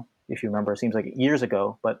 if you remember, it seems like years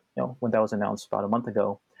ago, but when that was announced about a month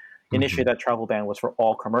ago, initially that travel ban was for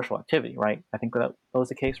all commercial activity, right? I think that was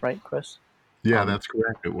the case, right, Chris? Yeah, that's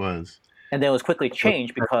correct. It was. And then it was quickly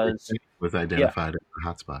changed because it was identified as a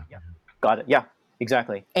hotspot. Yeah. Got it. Yeah,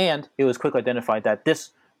 exactly. And it was quickly identified that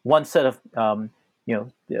this one set of the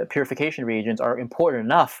purification reagents are important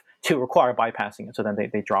enough to require bypassing it. So then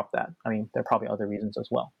they dropped that. I mean, there are probably other reasons as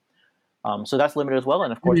well. So that's limited as well.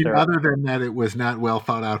 And of course, other than that, it was not well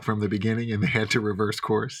thought out from the beginning, and they had to reverse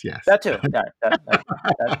course. Yes, that too. That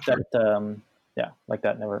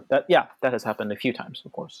has happened a few times,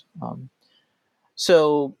 of course.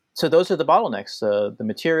 So those are the bottlenecks: the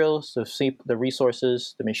materials, the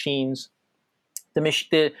resources, the machines.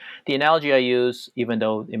 The analogy I use, even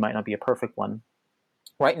though it might not be a perfect one,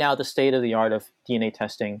 right now the state of the art of DNA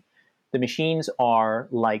testing, the machines are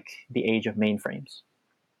like the age of mainframes.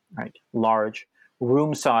 Right, large,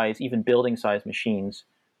 room size, even building size machines.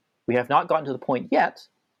 We have not gotten to the point yet,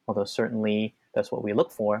 although certainly that's what we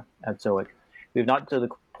look for at Zoic. We've not to the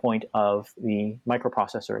point of the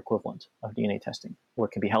microprocessor equivalent of DNA testing, where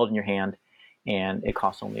it can be held in your hand and it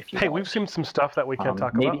costs only a few dollars. We've seen some stuff that we can't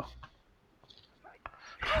talk about.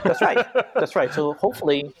 That's right. That's right. So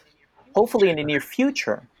hopefully in the near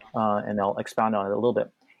future, and I'll expound on it a little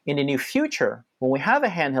bit, in the near future, when we have a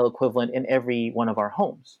handheld equivalent in every one of our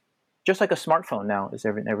homes, just like a smartphone now is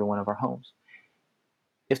in every one of our homes.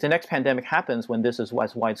 If the next pandemic happens when this is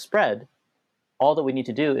widespread, all that we need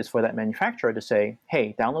to do is for that manufacturer to say,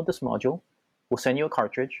 hey, download this module, we'll send you a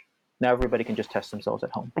cartridge, now everybody can just test themselves at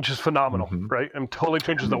home. Which is phenomenal, right? And totally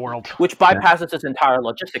changes the world. Which bypasses its entire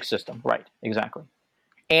logistics system, right, exactly.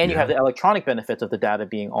 And you have the electronic benefits of the data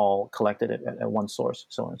being all collected at one source,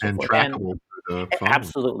 so on and so forth. Trackable through the phone.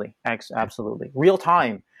 Absolutely. Real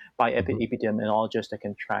time by epidemiologists that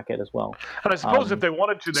can track it as well. And I suppose if they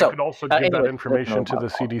wanted to, they could also give that information to the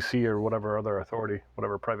CDC or whatever other authority,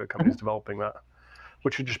 whatever private company is developing that,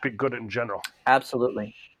 which would just be good in general.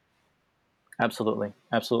 Absolutely. And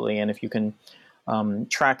if you can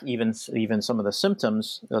track even some of the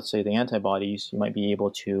symptoms, let's say the antibodies, you might be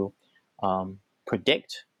able to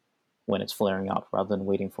predict when it's flaring up rather than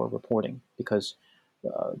waiting for reporting, because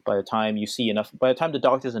by the time the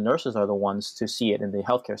doctors and nurses are the ones to see it in the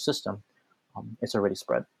healthcare system, it's already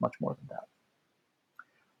spread much more than that.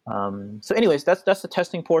 So anyways, that's the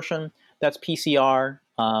testing portion. That's PCR.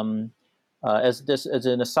 As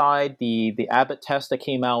an aside, the Abbott test that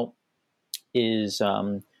came out is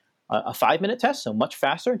a 5-minute test, so much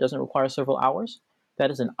faster. It doesn't require several hours. That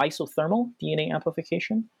is an isothermal DNA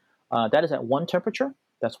amplification. That is at 1 temperature.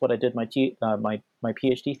 That's what I did my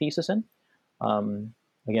PhD thesis in.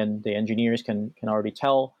 Again, the engineers can already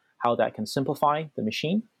tell how that can simplify the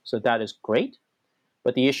machine. So that is great.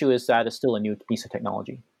 But the issue is that is still a new piece of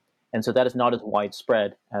technology. And so that is not as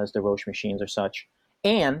widespread as the Roche machines or such.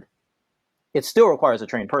 And it still requires a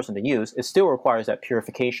trained person to use. It still requires that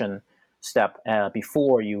purification step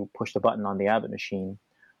before you push the button on the Abbott machine.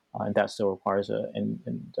 And that still requires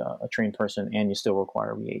a trained person, and you still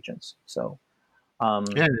require reagents. So,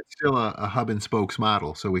 yeah, it's still a hub and spokes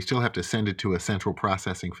model. So we still have to send it to a central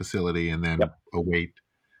processing facility and then await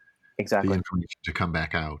the information to come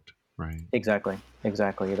back out. Right. Exactly.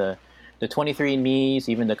 The 23andMe's,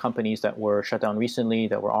 even the companies that were shut down recently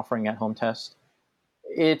that were offering at-home tests,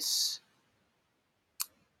 it's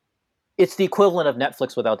the equivalent of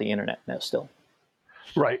Netflix without the internet now still.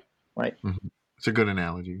 Right. Mm-hmm. It's a good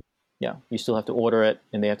analogy. Yeah, you still have to order it,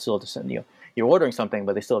 and they still have to send you. You're ordering something,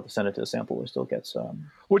 but they still have to send it to the sample, which still gets.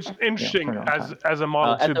 Which is interesting as a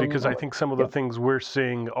model too, because I think some of the things we're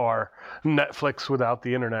seeing are Netflix without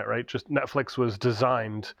the internet, right? Just Netflix was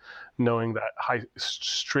designed knowing that high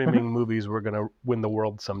streaming movies were going to win the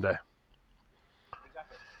world someday.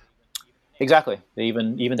 Exactly. They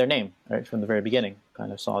even their name, right, from the very beginning,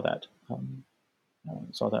 kind of saw that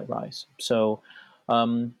rise. So.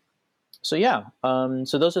 So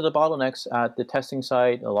those are the bottlenecks at the testing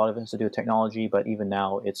site. A lot of it has to do with technology, but even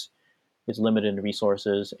now it's limited in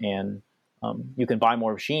resources, and you can buy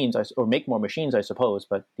more machines or make more machines, I suppose,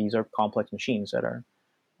 but these are complex machines that are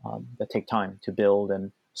that take time to build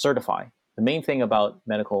and certify. The main thing about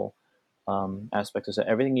medical aspects is that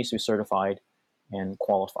everything needs to be certified and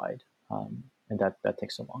qualified, and that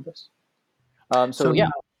takes the longest.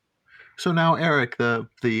 So now, Eric,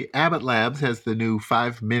 the Abbott Labs has the new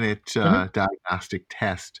 5-minute diagnostic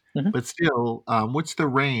test, but still, what's the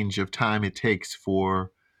range of time it takes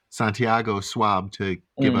for Santiago Schwab to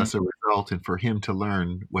give us a result and for him to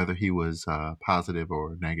learn whether he was positive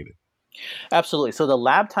or negative? Absolutely. So the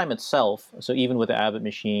lab time itself, so even with the Abbott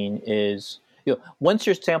machine, is once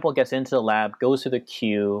your sample gets into the lab, goes through the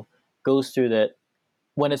queue, goes through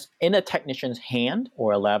when it's in a technician's hand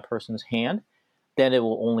or a lab person's hand, then it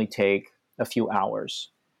will only take a few hours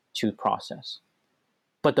to process.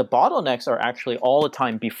 But the bottlenecks are actually all the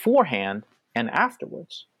time beforehand and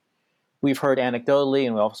afterwards. We've heard anecdotally,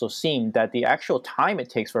 and we've also seen that the actual time it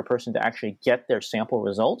takes for a person to actually get their sample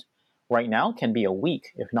result right now can be a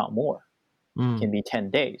week, if not more. It can be 10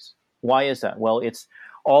 days. Why is that? Well, it's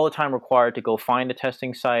all the time required to go find a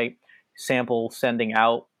testing site, sample sending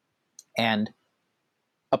out, and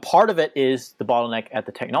a part of it is the bottleneck at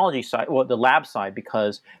the technology side, or the lab side,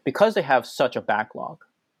 because they have such a backlog.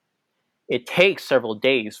 It takes several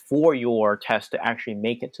days for your test to actually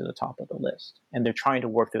make it to the top of the list, and they're trying to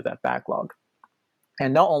work through that backlog.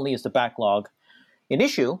 And not only is the backlog an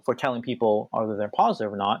issue for telling people whether they're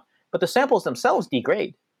positive or not, but the samples themselves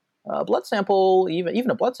degrade. A blood sample, even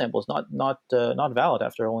a blood sample, is not valid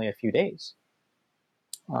after only a few days.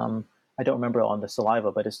 I don't remember on the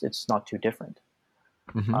saliva, but it's not too different.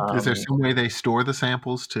 Is there some way they store the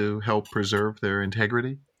samples to help preserve their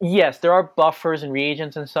integrity? Yes, there are buffers and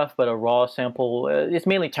reagents and stuff, but a raw sample, it's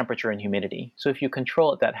mainly temperature and humidity. So if you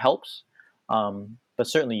control it, that helps. But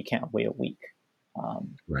certainly you can't wait a week.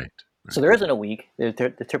 Right. So there isn't a week. There's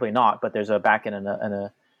typically not, but there's a back end and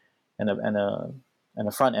a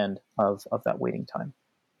front end of that waiting time.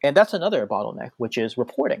 And that's another bottleneck, which is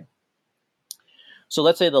reporting. So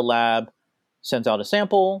let's say the lab sends out a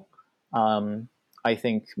sample. I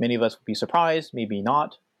think many of us would be surprised, maybe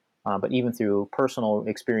not, but even through personal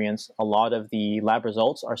experience, a lot of the lab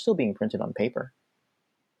results are still being printed on paper.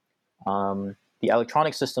 The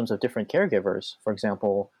electronic systems of different caregivers, for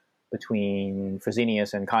example, between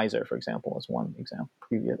Fresenius and Kaiser, for example, is one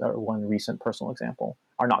recent personal example,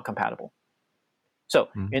 are not compatible. So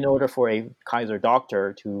in order for a Kaiser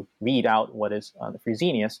doctor to read out what is the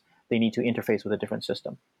Fresenius, they need to interface with a different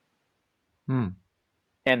system.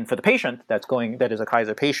 And for the patient that is a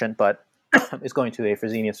Kaiser patient, but is going to a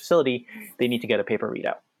Fresenius facility, they need to get a paper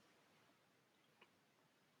readout.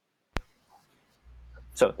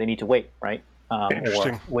 So they need to wait, right? Or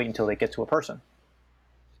wait until they get to a person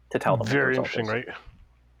to tell them. Very interesting, right?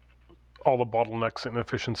 All the bottlenecks and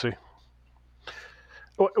efficiency.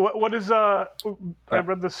 What is I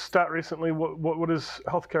read this stat recently. What is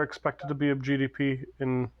healthcare expected to be of GDP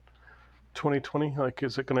in 2020? Like,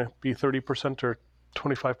 is it going to be 30% or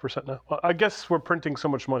 25% now? Well, I guess we're printing so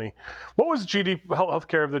much money. What was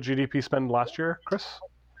healthcare of the GDP spend last year, Chris?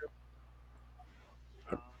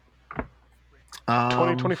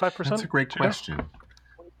 20-25%? That's a great question.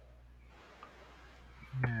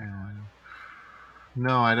 Yeah.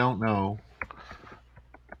 No, I don't know.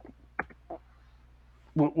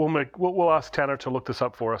 We'll ask Tanner to look this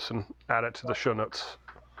up for us and add it to the show notes.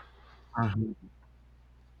 Mhm.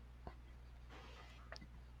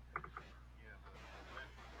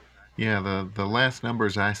 Yeah, the last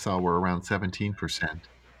numbers I saw were around 17%.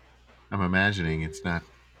 I'm imagining it's not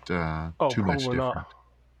Oh, too much probably different. not.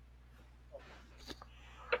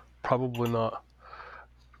 Probably not.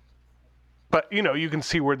 But you can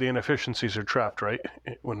see where the inefficiencies are trapped, right?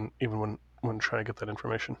 When trying to get that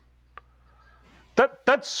information.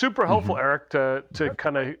 That's super helpful, Hmm. Eric, to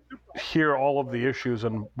kind of hear all of the issues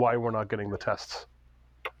and why we're not getting the tests.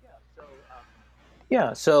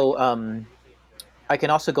 Yeah, so I can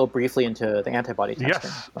also go briefly into the antibody testing,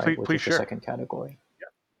 Yes, right, which please is the share. second category.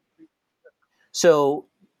 So,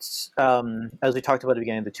 as we talked about at the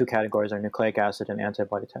beginning, the two categories are nucleic acid and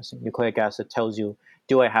antibody testing. Nucleic acid tells you,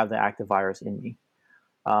 do I have the active virus in me?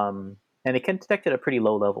 And it can detect it at pretty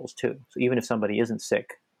low levels too. So even if somebody isn't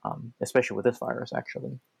sick, especially with this virus,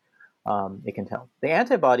 actually, it can tell. The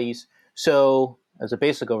antibodies, so as a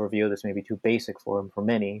basic overview, this may be too basic for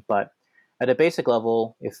many, but at a basic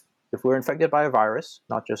level, if we're infected by a virus,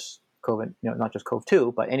 not just COVID, not just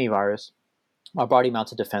COVID-2, but any virus, our body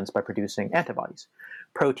mounts a defense by producing antibodies,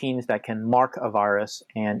 proteins that can mark a virus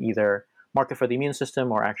and either mark it for the immune system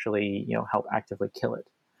or actually, help actively kill it.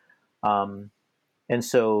 Um, and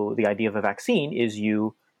so the idea of a vaccine is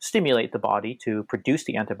you stimulate the body to produce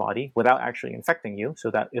the antibody without actually infecting you, so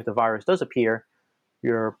that if the virus does appear,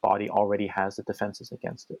 your body already has the defenses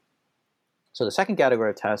against it. So the second category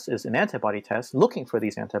of tests is an antibody test looking for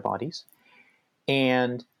these antibodies.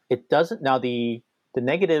 And it doesn't, now the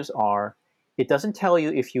negatives are, it doesn't tell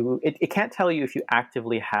you if you, it can't tell you if you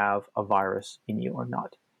actively have a virus in you or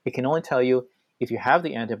not. It can only tell you if you have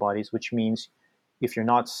the antibodies, which means if you're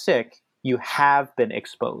not sick, you have been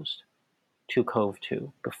exposed to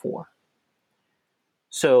COVID-2 before.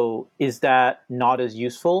 So is that not as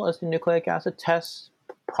useful as the nucleic acid tests?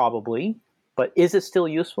 Probably. But is it still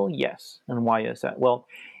useful? Yes. And why is that? Well,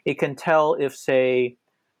 it can tell if, say,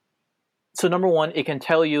 so number one, it can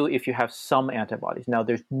tell you if you have some antibodies. Now,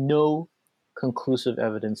 there's no conclusive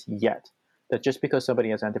evidence yet that just because somebody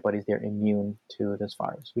has antibodies, they're immune to this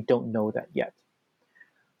virus. We don't know that yet.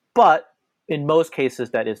 But in most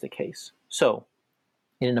cases, that is the case. So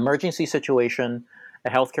in an emergency situation, a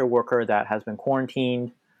healthcare worker that has been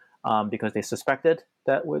quarantined because they suspected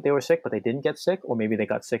that they were sick, but they didn't get sick, or maybe they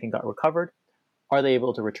got sick and got recovered, are they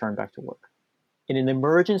able to return back to work? In an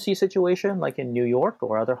emergency situation, like in New York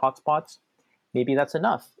or other hotspots, maybe that's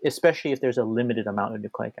enough, especially if there's a limited amount of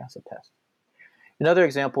nucleic acid tests. Another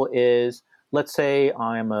example is, let's say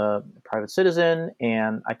I'm a private citizen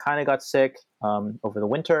and I kind of got sick over the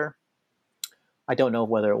winter. I don't know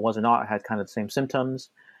whether it was or not. I had kind of the same symptoms.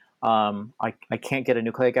 I can't get a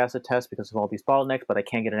nucleic acid test because of all these bottlenecks, but I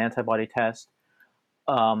can get an antibody test.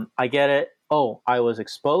 I get it. Oh, I was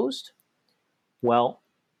exposed. Well,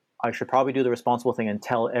 I should probably do the responsible thing and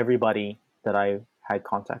tell everybody that I had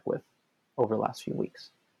contact with over the last few weeks.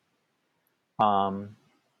 And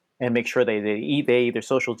make sure they either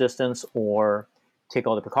social distance or take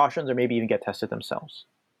all the precautions, or maybe even get tested themselves.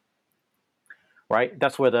 Right?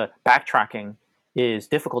 That's where the backtracking is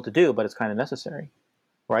difficult to do, but it's kind of necessary.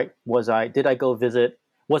 Right? Did I go visit?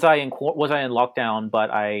 Was I in lockdown, but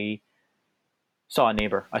I saw a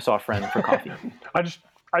neighbor? I saw a friend for coffee. I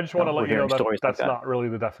just want to let you know that that's like not really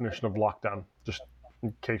the definition of lockdown, just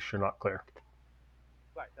in case you're not clear.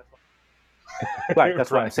 Right,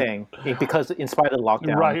 that's what I'm saying. Because in spite of the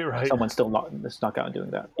lockdown, right. someone's still snuck out and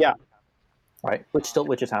doing that. Yeah, right.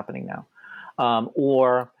 Which is happening now.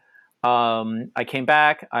 I came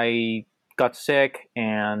back, I got sick,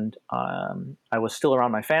 and I was still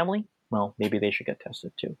around my family. Well, maybe they should get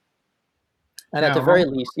tested too. And at the very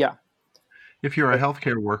least, yeah. If you're a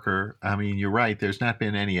healthcare worker, I mean, you're right. There's not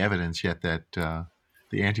been any evidence yet that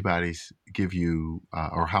the antibodies give you,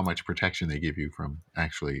 or how much protection they give you from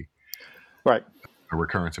actually right. a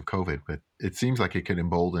recurrence of COVID. But it seems like it could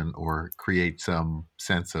embolden or create some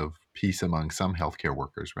sense of peace among some healthcare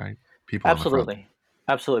workers, right? People Absolutely. on the front.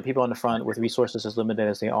 Absolutely. People on the front with resources as limited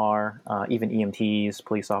as they are, even EMTs,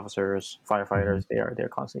 police officers, firefighters, they're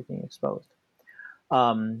constantly being exposed.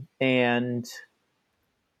 And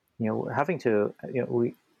having to,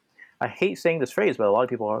 I hate saying this phrase, but a lot of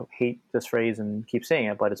people hate this phrase and keep saying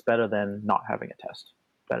it, but it's better than not having a test,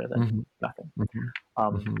 better than nothing.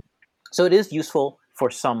 So it is useful for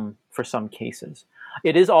some cases.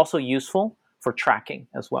 It is also useful for tracking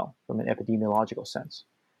as well, from an epidemiological sense.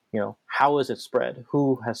 How is it spread?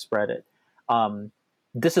 Who has spread it?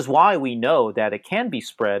 This is why we know that it can be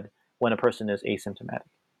spread when a person is asymptomatic.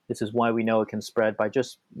 This is why we know it can spread by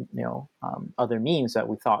just other means that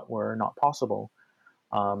we thought were not possible.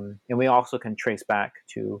 And we also can trace back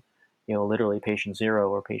to literally patient zero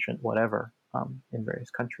or patient whatever in various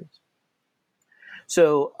countries.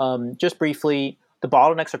 So just briefly, the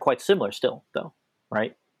bottlenecks are quite similar still, though,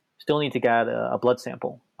 right? Still need to get a blood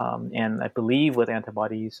sample, and I believe with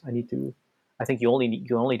antibodies, I think you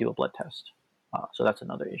only do a blood test, so that's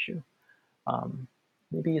another issue.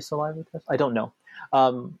 Maybe a saliva test. I don't know.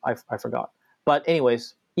 I forgot. But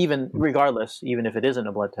anyways, even if it isn't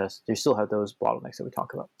a blood test, you still have those bottlenecks that we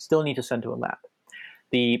talk about. Still need to send to a lab.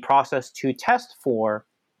 The process to test for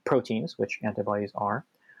proteins, which antibodies are,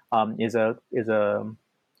 is a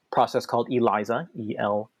process called ELISA,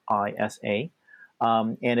 ELISA,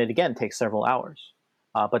 and it again takes several hours.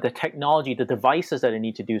 But the technology, the devices that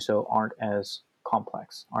need to do so aren't as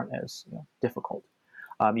complex, aren't as difficult.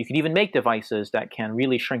 You can even make devices that can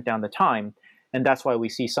really shrink down the time, and that's why we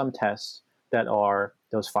see some tests that are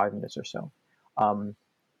those 5 minutes or so.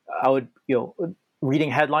 I would,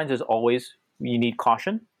 reading headlines is always, you need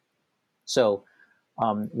caution. So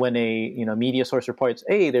when a media source reports,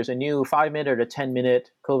 hey, there's a new 5-minute or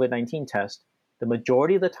 10-minute COVID-19 test, the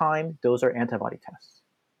majority of the time, those are antibody tests.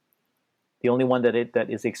 The only one that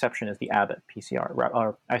is the exception is the Abbott PCR,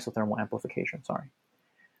 or isothermal amplification, sorry.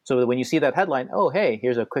 So when you see that headline, oh, hey,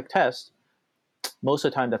 here's a quick test, most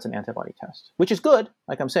of the time that's an antibody test, which is good,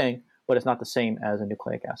 like I'm saying, but it's not the same as a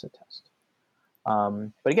nucleic acid test.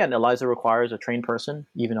 But again, ELISA requires a trained person,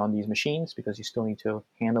 even on these machines, because you still need to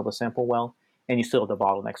handle the sample well, and you still have the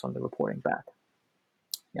bottlenecks on the reporting back.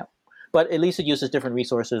 Yeah, but at least it uses different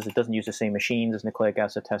resources. It doesn't use the same machines as nucleic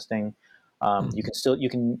acid testing. You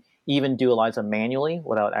can even do ELISA manually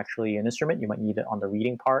without actually an instrument. You might need it on the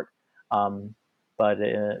reading part. But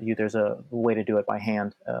there's a way to do it by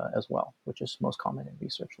hand as well, which is most common in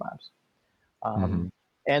research labs.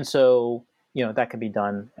 And so, that can be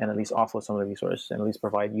done and at least offload some of the resources and at least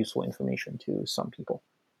provide useful information to some people.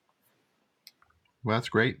 Well, that's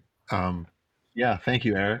great. Yeah, thank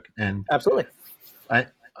you, Eric. And absolutely. I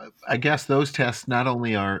guess those tests not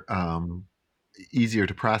only are easier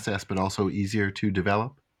to process, but also easier to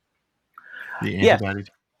develop. The antibody.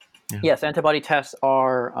 Yeah. Yes, antibody tests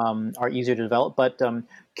are easier to develop, but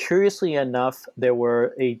curiously enough, there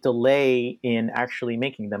were a delay in actually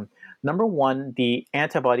making them. Number one, the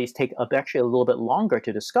antibodies take actually a little bit longer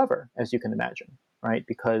to discover, as you can imagine, right?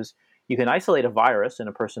 Because you can isolate a virus in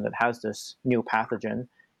a person that has this new pathogen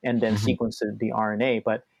and then sequence the RNA,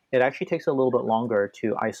 but it actually takes a little bit longer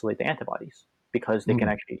to isolate the antibodies because they can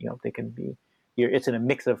actually, they can be, it's in a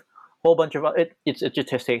mix of a whole bunch of, it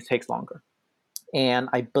just takes longer. And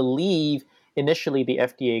I believe initially the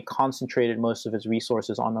FDA concentrated most of its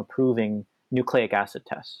resources on approving nucleic acid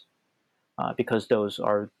tests because those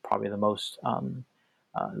are probably the most,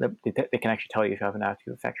 they can actually tell you if you have an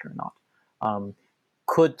active infection or not.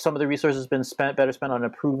 Could some of the resources been better spent on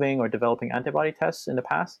approving or developing antibody tests in the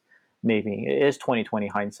past? Maybe. It is 2020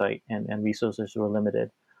 hindsight and resources were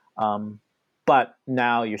limited. But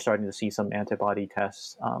now you're starting to see some antibody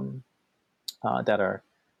tests that are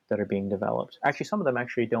being developed. Actually, some of them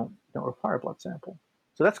actually don't require a blood sample,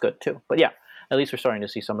 so that's good too. But yeah, at least we're starting to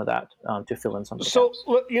see some of that to fill in some of the gaps.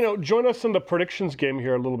 So join us in the predictions game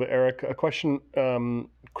here a little bit, Eric. A question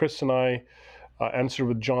Chris and I answered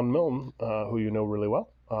with John Milne, who you know really well,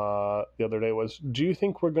 the other day was: do you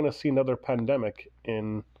think we're going to see another pandemic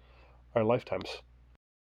in our lifetimes?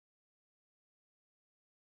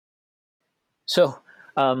 So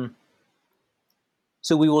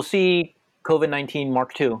we will see COVID-19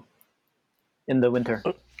 Mark II in the winter.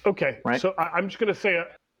 Okay, right? So I'm just going to say,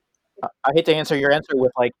 I hate to answer your answer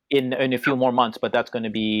with like in a few more months, but that's going to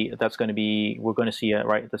be we're going to see it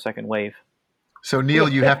right the second wave. So Neal,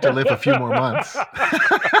 you have to live a few more months.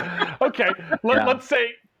 Okay, let's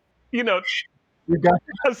say,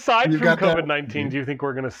 aside from COVID-19, do you think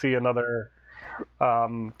we're going to see another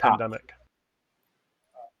pandemic?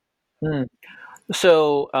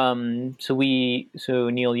 So Neal,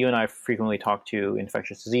 you and I frequently talk to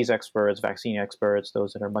infectious disease experts, vaccine experts,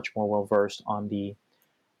 those that are much more well versed on the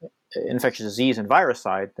infectious disease and virus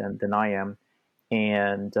side than I am,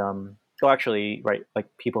 and actually, right, like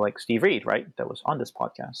people like Steve Reed, right, that was on this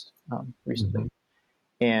podcast recently,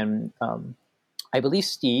 and I believe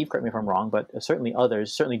Steve, correct me if I'm wrong, but certainly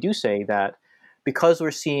others certainly do say that because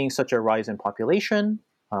we're seeing such a rise in population,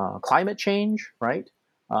 climate change, right.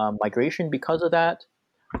 Migration because of that,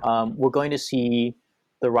 we're going to see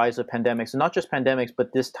the rise of pandemics, and not just pandemics,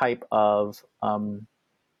 but this type of,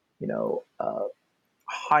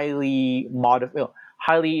 highly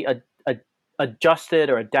adjusted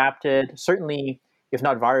or adapted, certainly, if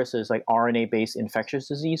not viruses, like RNA-based infectious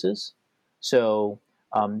diseases. So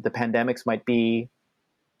the pandemics might be,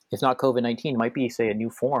 if not COVID-19, might be, say, a new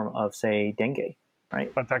form of, say, dengue,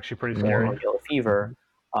 right? That's actually pretty Or scary. yellow fever.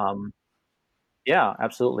 Yeah,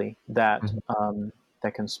 absolutely. That Mhm.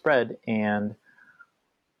 that can spread, and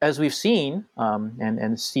as we've seen,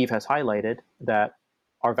 and Steve has highlighted that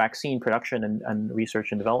our vaccine production and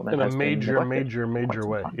research and development In a has been major, neglected major, for quite major some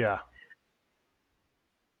way. time. Yeah.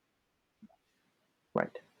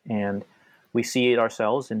 Right. And we see it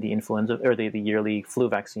ourselves in the influenza or the yearly flu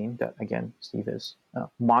vaccine that, again, Steve is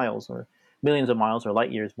miles or millions of miles or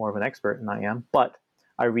light years more of an expert than I am. But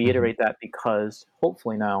I Mhm. reiterate that because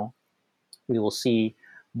hopefully now we will see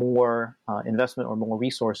more investment or more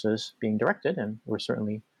resources being directed. And we're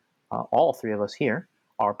certainly, all three of us here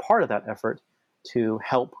are part of that effort to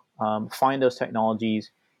help find those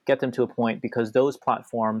technologies, get them to a point, because those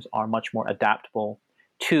platforms are much more adaptable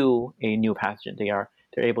to a new pathogen. They're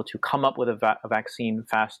able to come up with a vaccine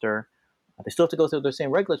faster. They still have to go through the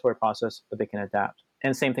same regulatory process, but they can adapt.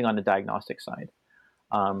 And same thing on the diagnostic side.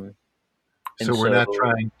 Um, and So we're not so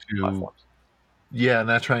trying to, platforms. yeah,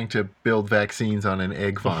 not trying to build vaccines on an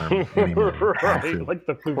egg farm anymore. We have Right, to like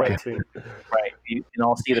the flu Right. get vaccine. Right. You can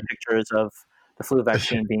all see the pictures of the flu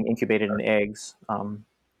vaccine being incubated in eggs,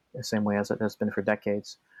 the same way as it has been for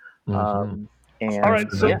decades. Mhm. All Since right, And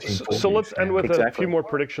the so yeah, so 1940s. let's end Yeah. with a few exactly. more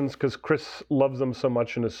predictions because Chris loves them so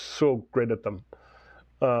much and is so great at them.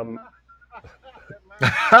 Um,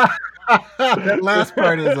 That last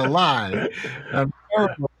part is a lie. I'm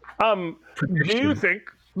terrible do you prediction, think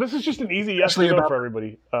this is just an easy yes or especially no about. for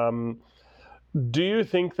everybody? Do you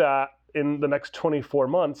think that in the next 24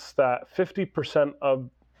 months that 50% of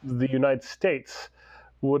the United States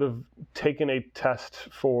would have taken a test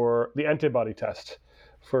for the antibody test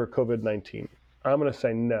for COVID-19? I'm going to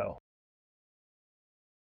say no.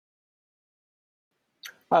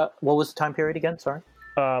 What was the time period again? Sorry.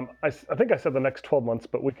 I think I said the next 12 months,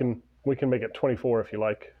 but we can make it 24 if you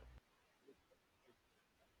like.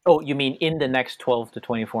 Oh, you mean in the next 12 to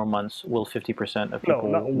 24 months, will 50% of No, people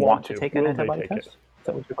not want want to to. take an Will they antibody take it test? Is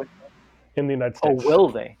that what you're question? in the United Oh, States? will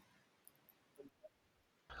they?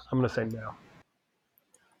 I'm going to say no.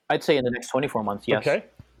 I'd say in the next 24 months, yes. Okay,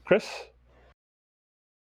 Chris.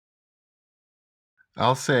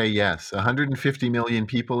 I'll say yes. 150 million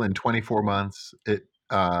people in 24 months. Yeah,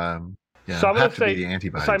 So it'll I'm going have to to be say. the So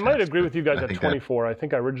antibody I might test, agree but with you guys I at think that 24. I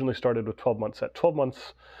think I originally started with 12 months. At 12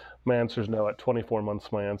 months, my answer is no. At 24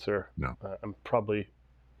 months, my answer. no. I'm probably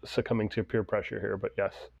succumbing to peer pressure here, but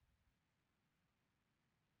yes.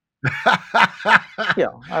 Yeah,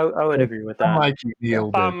 I would agree with that. Unlike you, Yeah.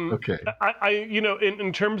 Neal, but okay.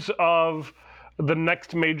 In terms of the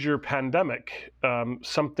next major pandemic,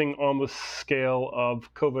 something on the scale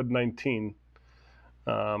of COVID-19,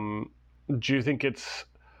 do you think it's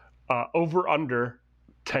over under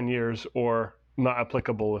 10 years or not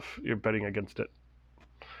applicable if you're betting against it?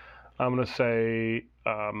 I'm going to say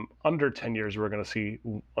under 10 years, we're going to see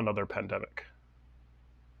another pandemic.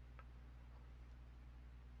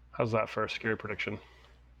 How's that for a scary prediction?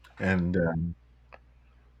 And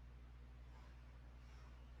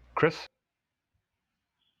Chris?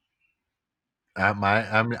 I'm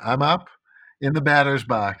up in the batter's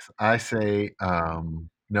box. I say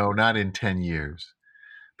no, not in 10 years.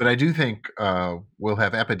 But I do think we'll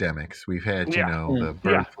have epidemics. We've had, Yeah. the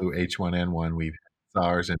Yeah. bird flu H1N1. We've had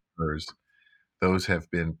SARS and MERS. Those have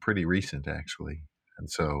been pretty recent, actually. And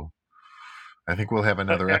so I think we'll have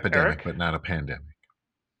another epidemic, Eric? but not a pandemic.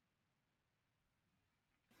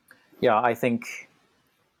 Yeah, I think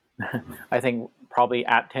probably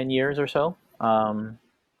at 10 years or so, 10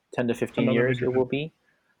 to 15 Another years major it will pandemic. be.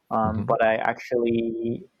 Mhm. But I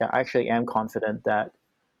actually am confident that,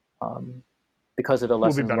 because of the We'll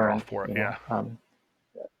be lessons better learned, off for it. Yeah.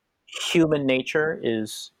 human nature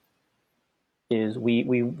is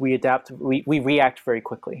we adapt, we react very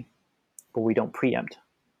quickly, but we don't preempt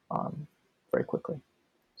very quickly.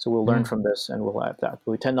 So we'll learn Mm. from this and we'll adapt.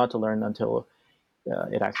 But we tend not to learn until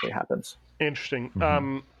it actually happens. Interesting.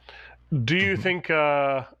 Mhm. Do you Mhm. think?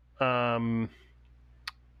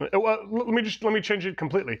 Well, let me change it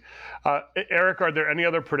completely. Eric, are there any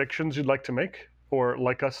other predictions you'd like to make or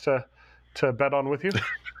like us to bet on with you?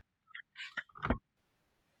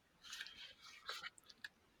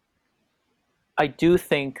 I do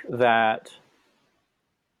think that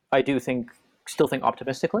still think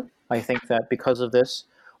optimistically. I think that because of this,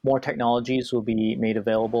 more technologies will be made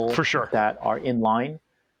available For sure. that are in line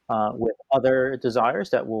with other desires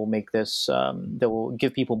that will make this that will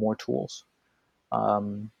give people more tools.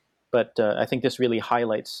 But I think this really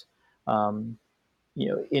highlights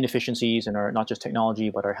inefficiencies in our not just technology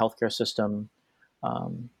but our healthcare system,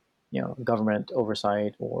 government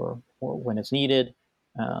oversight or when it's needed.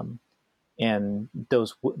 Um, and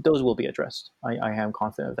those will be addressed. I am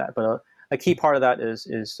confident of that. But a key part of that is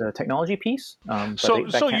the technology piece. So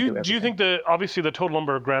that can't do you think that obviously the total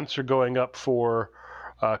number of grants are going up for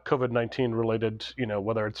COVID-19 related,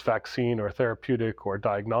 whether it's vaccine or therapeutic or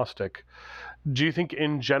diagnostic. Do you think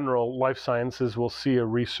in general life sciences will see a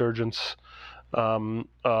resurgence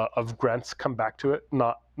of grants come back to it,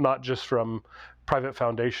 not just from private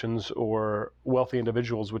foundations or wealthy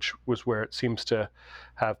individuals, which was where it seems to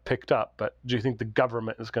have picked up, but do you think the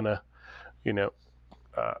government is going to,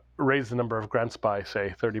 raise the number of grants by,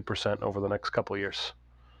 say, 30% over the next couple of years?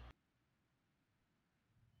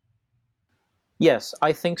 Yes,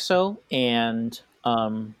 I think so. And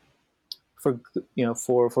for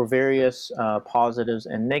various positives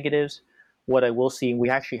and negatives, what I will see, we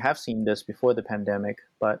actually have seen this before the pandemic,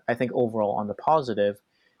 but I think overall on the positive,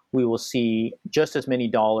 we will see just as many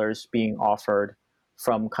dollars being offered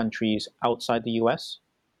from countries outside the U.S.,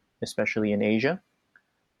 especially in Asia,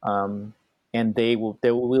 and we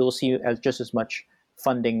will see just as much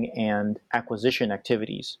funding and acquisition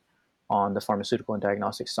activities on the pharmaceutical and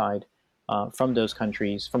diagnostic side from those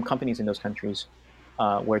countries, from companies in those countries,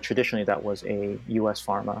 where traditionally that was a U.S.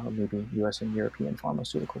 pharma, or maybe U.S. and European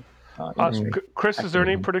pharmaceutical industry. Chris, is there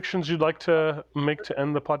any predictions you'd like to make to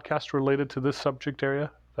end the podcast related to this subject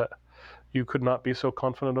area that you could not be so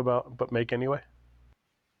confident about, but make anyway?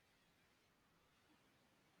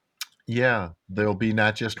 Yeah, there'll be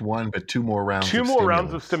not just one, but two more rounds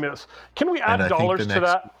of stimulus. Can we add dollars to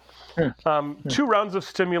that? 2 rounds of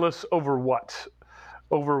stimulus over what?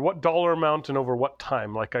 Over what dollar amount and over what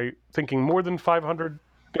time? Like, I thinking more than 500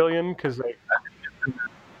 billion? Because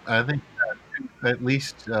I think at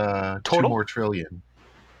least 2 more trillion.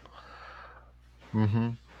 Mm-hmm.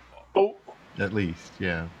 Oh, at least,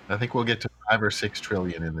 yeah. I think we'll get to 5 or 6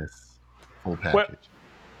 trillion in this full package.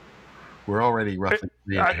 We're already roughly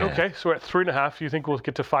 3.5. Okay, so we're at 3.5. You think we'll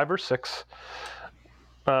get to 5 or 6?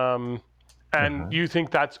 And you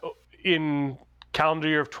think that's in calendar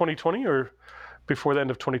year of 2020 or before the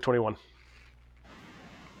end of 2021?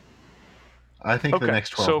 I think the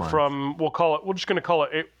next 12 months. So we're just going to call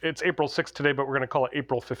it, it's April 6th today, but we're going to call it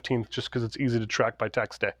April 15th just because it's easy to track by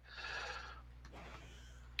tax day.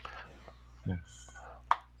 Yes.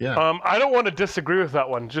 Yeah. I don't want to disagree with that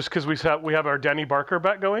one just because we have our Danny Barker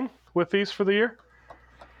bet going with these for the year.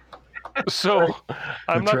 So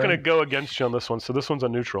I'm not going to go against you on this one. So this one's a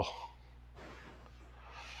neutral.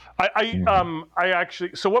 I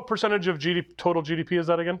actually, so what percentage of total GDP is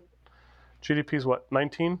that again? GDP is what,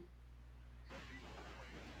 19?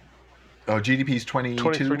 Oh, GDP is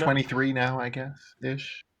 23 now, I guess,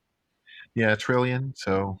 ish. Yeah, trillion.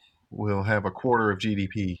 So we'll have a quarter of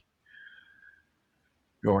GDP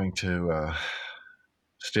going to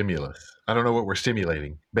stimulus. I don't know what we're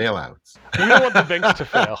stimulating. Bailouts. We don't want the banks to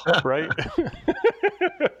fail, right?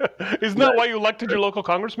 Isn't that why you elected your local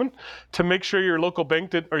congressman? To make sure your local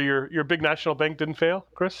bank or your big national bank didn't fail,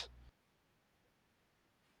 Chris?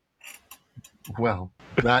 Well,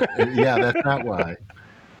 that's not why.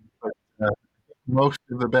 But, most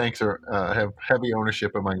of the banks have heavy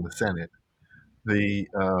ownership among the Senate. The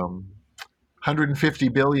 150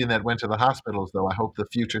 billion that went to the hospitals, though, I hope the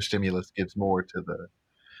future stimulus gives more to the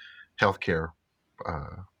healthcare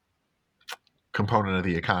component of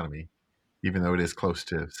the economy, even though it is close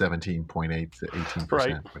to 17.8 to 18%,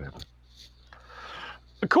 right. Whatever.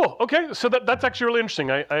 Cool. Okay, so that's actually really interesting.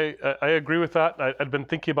 I agree with that. I'd been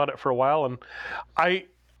thinking about it for a while, and I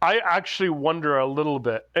actually wonder a little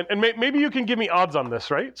bit, and maybe you can give me odds on this,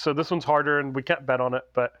 right? So this one's harder, and we can't bet on it,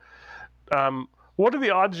 but what are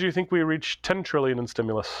the odds do you think we reach 10 trillion in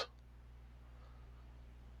stimulus?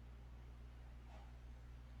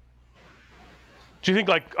 Do you think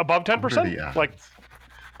like above 10%? Like,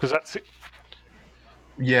 because that's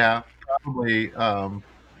yeah, probably. Above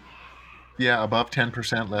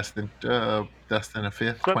 10%, less than a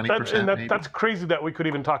fifth, 20%. That's crazy that we could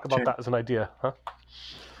even talk about that as an idea, huh?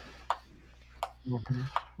 Mm-hmm.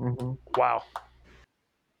 Mm-hmm. Wow.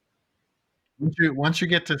 Once you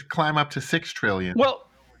get to climb up to 6 trillion, well,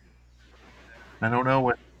 I don't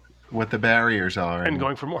know what the barriers are, and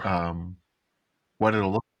going for more. What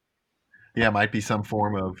it'll look. Yeah, it might be some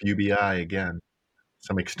form of UBI again,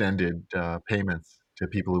 some extended payments to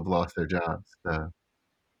people who've lost their jobs.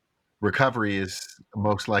 Recovery is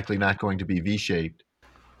most likely not going to be V-shaped,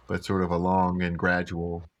 but sort of a long and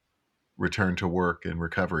gradual return to work and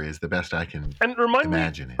recovery is the best I can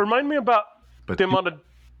imagine. Remind me about the amount of.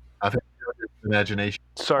 I think imagination.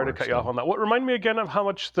 Sorry to cut you off on that. What remind me again of how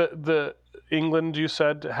much the England you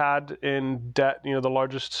said had in debt? The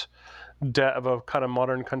largest debt of a kind of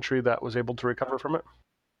modern country that was able to recover from it.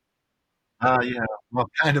 Yeah, well,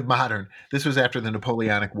 kind of modern. This was after the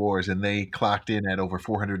Napoleonic Wars, and they clocked in at over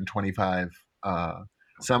 425.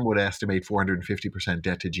 Some would estimate 450%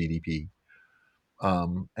 debt to GDP,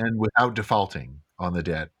 and without defaulting on the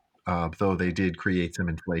debt. Though they did create some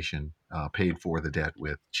inflation, paid for the debt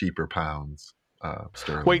with cheaper pounds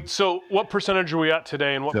sterling. Wait, so what percentage are we at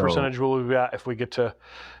today, and what percentage will we be at if we get to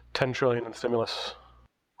 10 trillion in stimulus?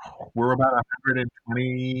 We're about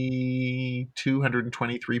 122,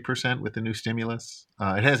 123% with the new stimulus.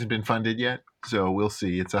 It hasn't been funded yet, so we'll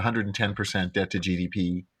see. It's 110% debt to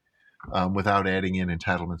GDP without adding in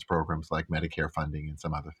entitlements programs like Medicare funding and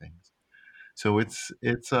some other things. So it's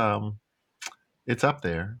up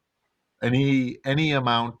there. Any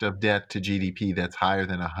amount of debt to GDP that's higher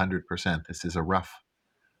than 100%. This is a rough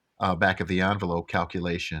back of the envelope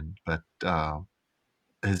calculation, but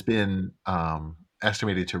has been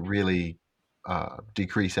estimated to really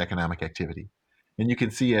decrease economic activity. And you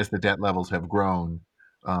can see as the debt levels have grown,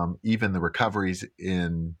 even the recoveries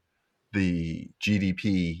in the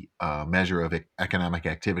GDP measure of economic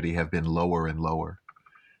activity have been lower and lower.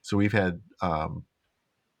 So we've had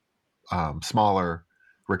smaller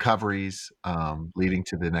recoveries leading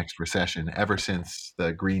to the next recession ever since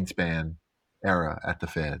the Greenspan era at the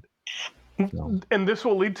Fed. So. And this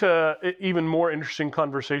will lead to even more interesting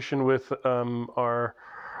conversation with our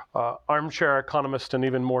armchair economist and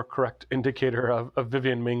even more correct indicator of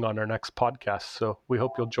Vivian Ming on our next podcast. So we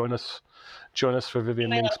hope you'll join us for Vivian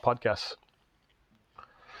Ming's podcast.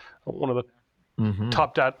 One of the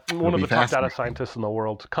top data scientists in the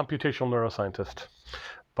world, computational neuroscientist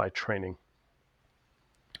by training.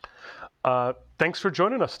 Thanks for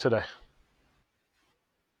joining us today.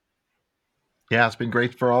 Yeah, it's been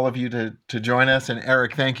great for all of you to join us. And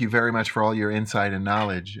Eric, thank you very much for all your insight and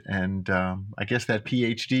knowledge. And I guess that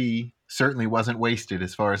PhD certainly wasn't wasted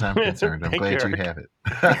as far as I'm concerned. I'm glad you have it.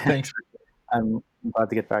 Thanks. I'm glad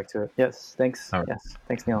to get back to it. Yes, thanks. Right. Yes,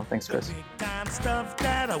 thanks, Neal. Thanks, Chris. The big time stuff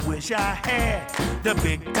that I wish I had. The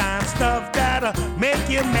big time stuff that'll make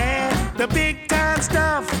you mad. The big time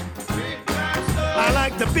stuff. I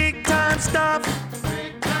like the big time stuff.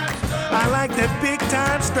 I like the big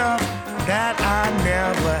time stuff that I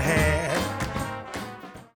never had.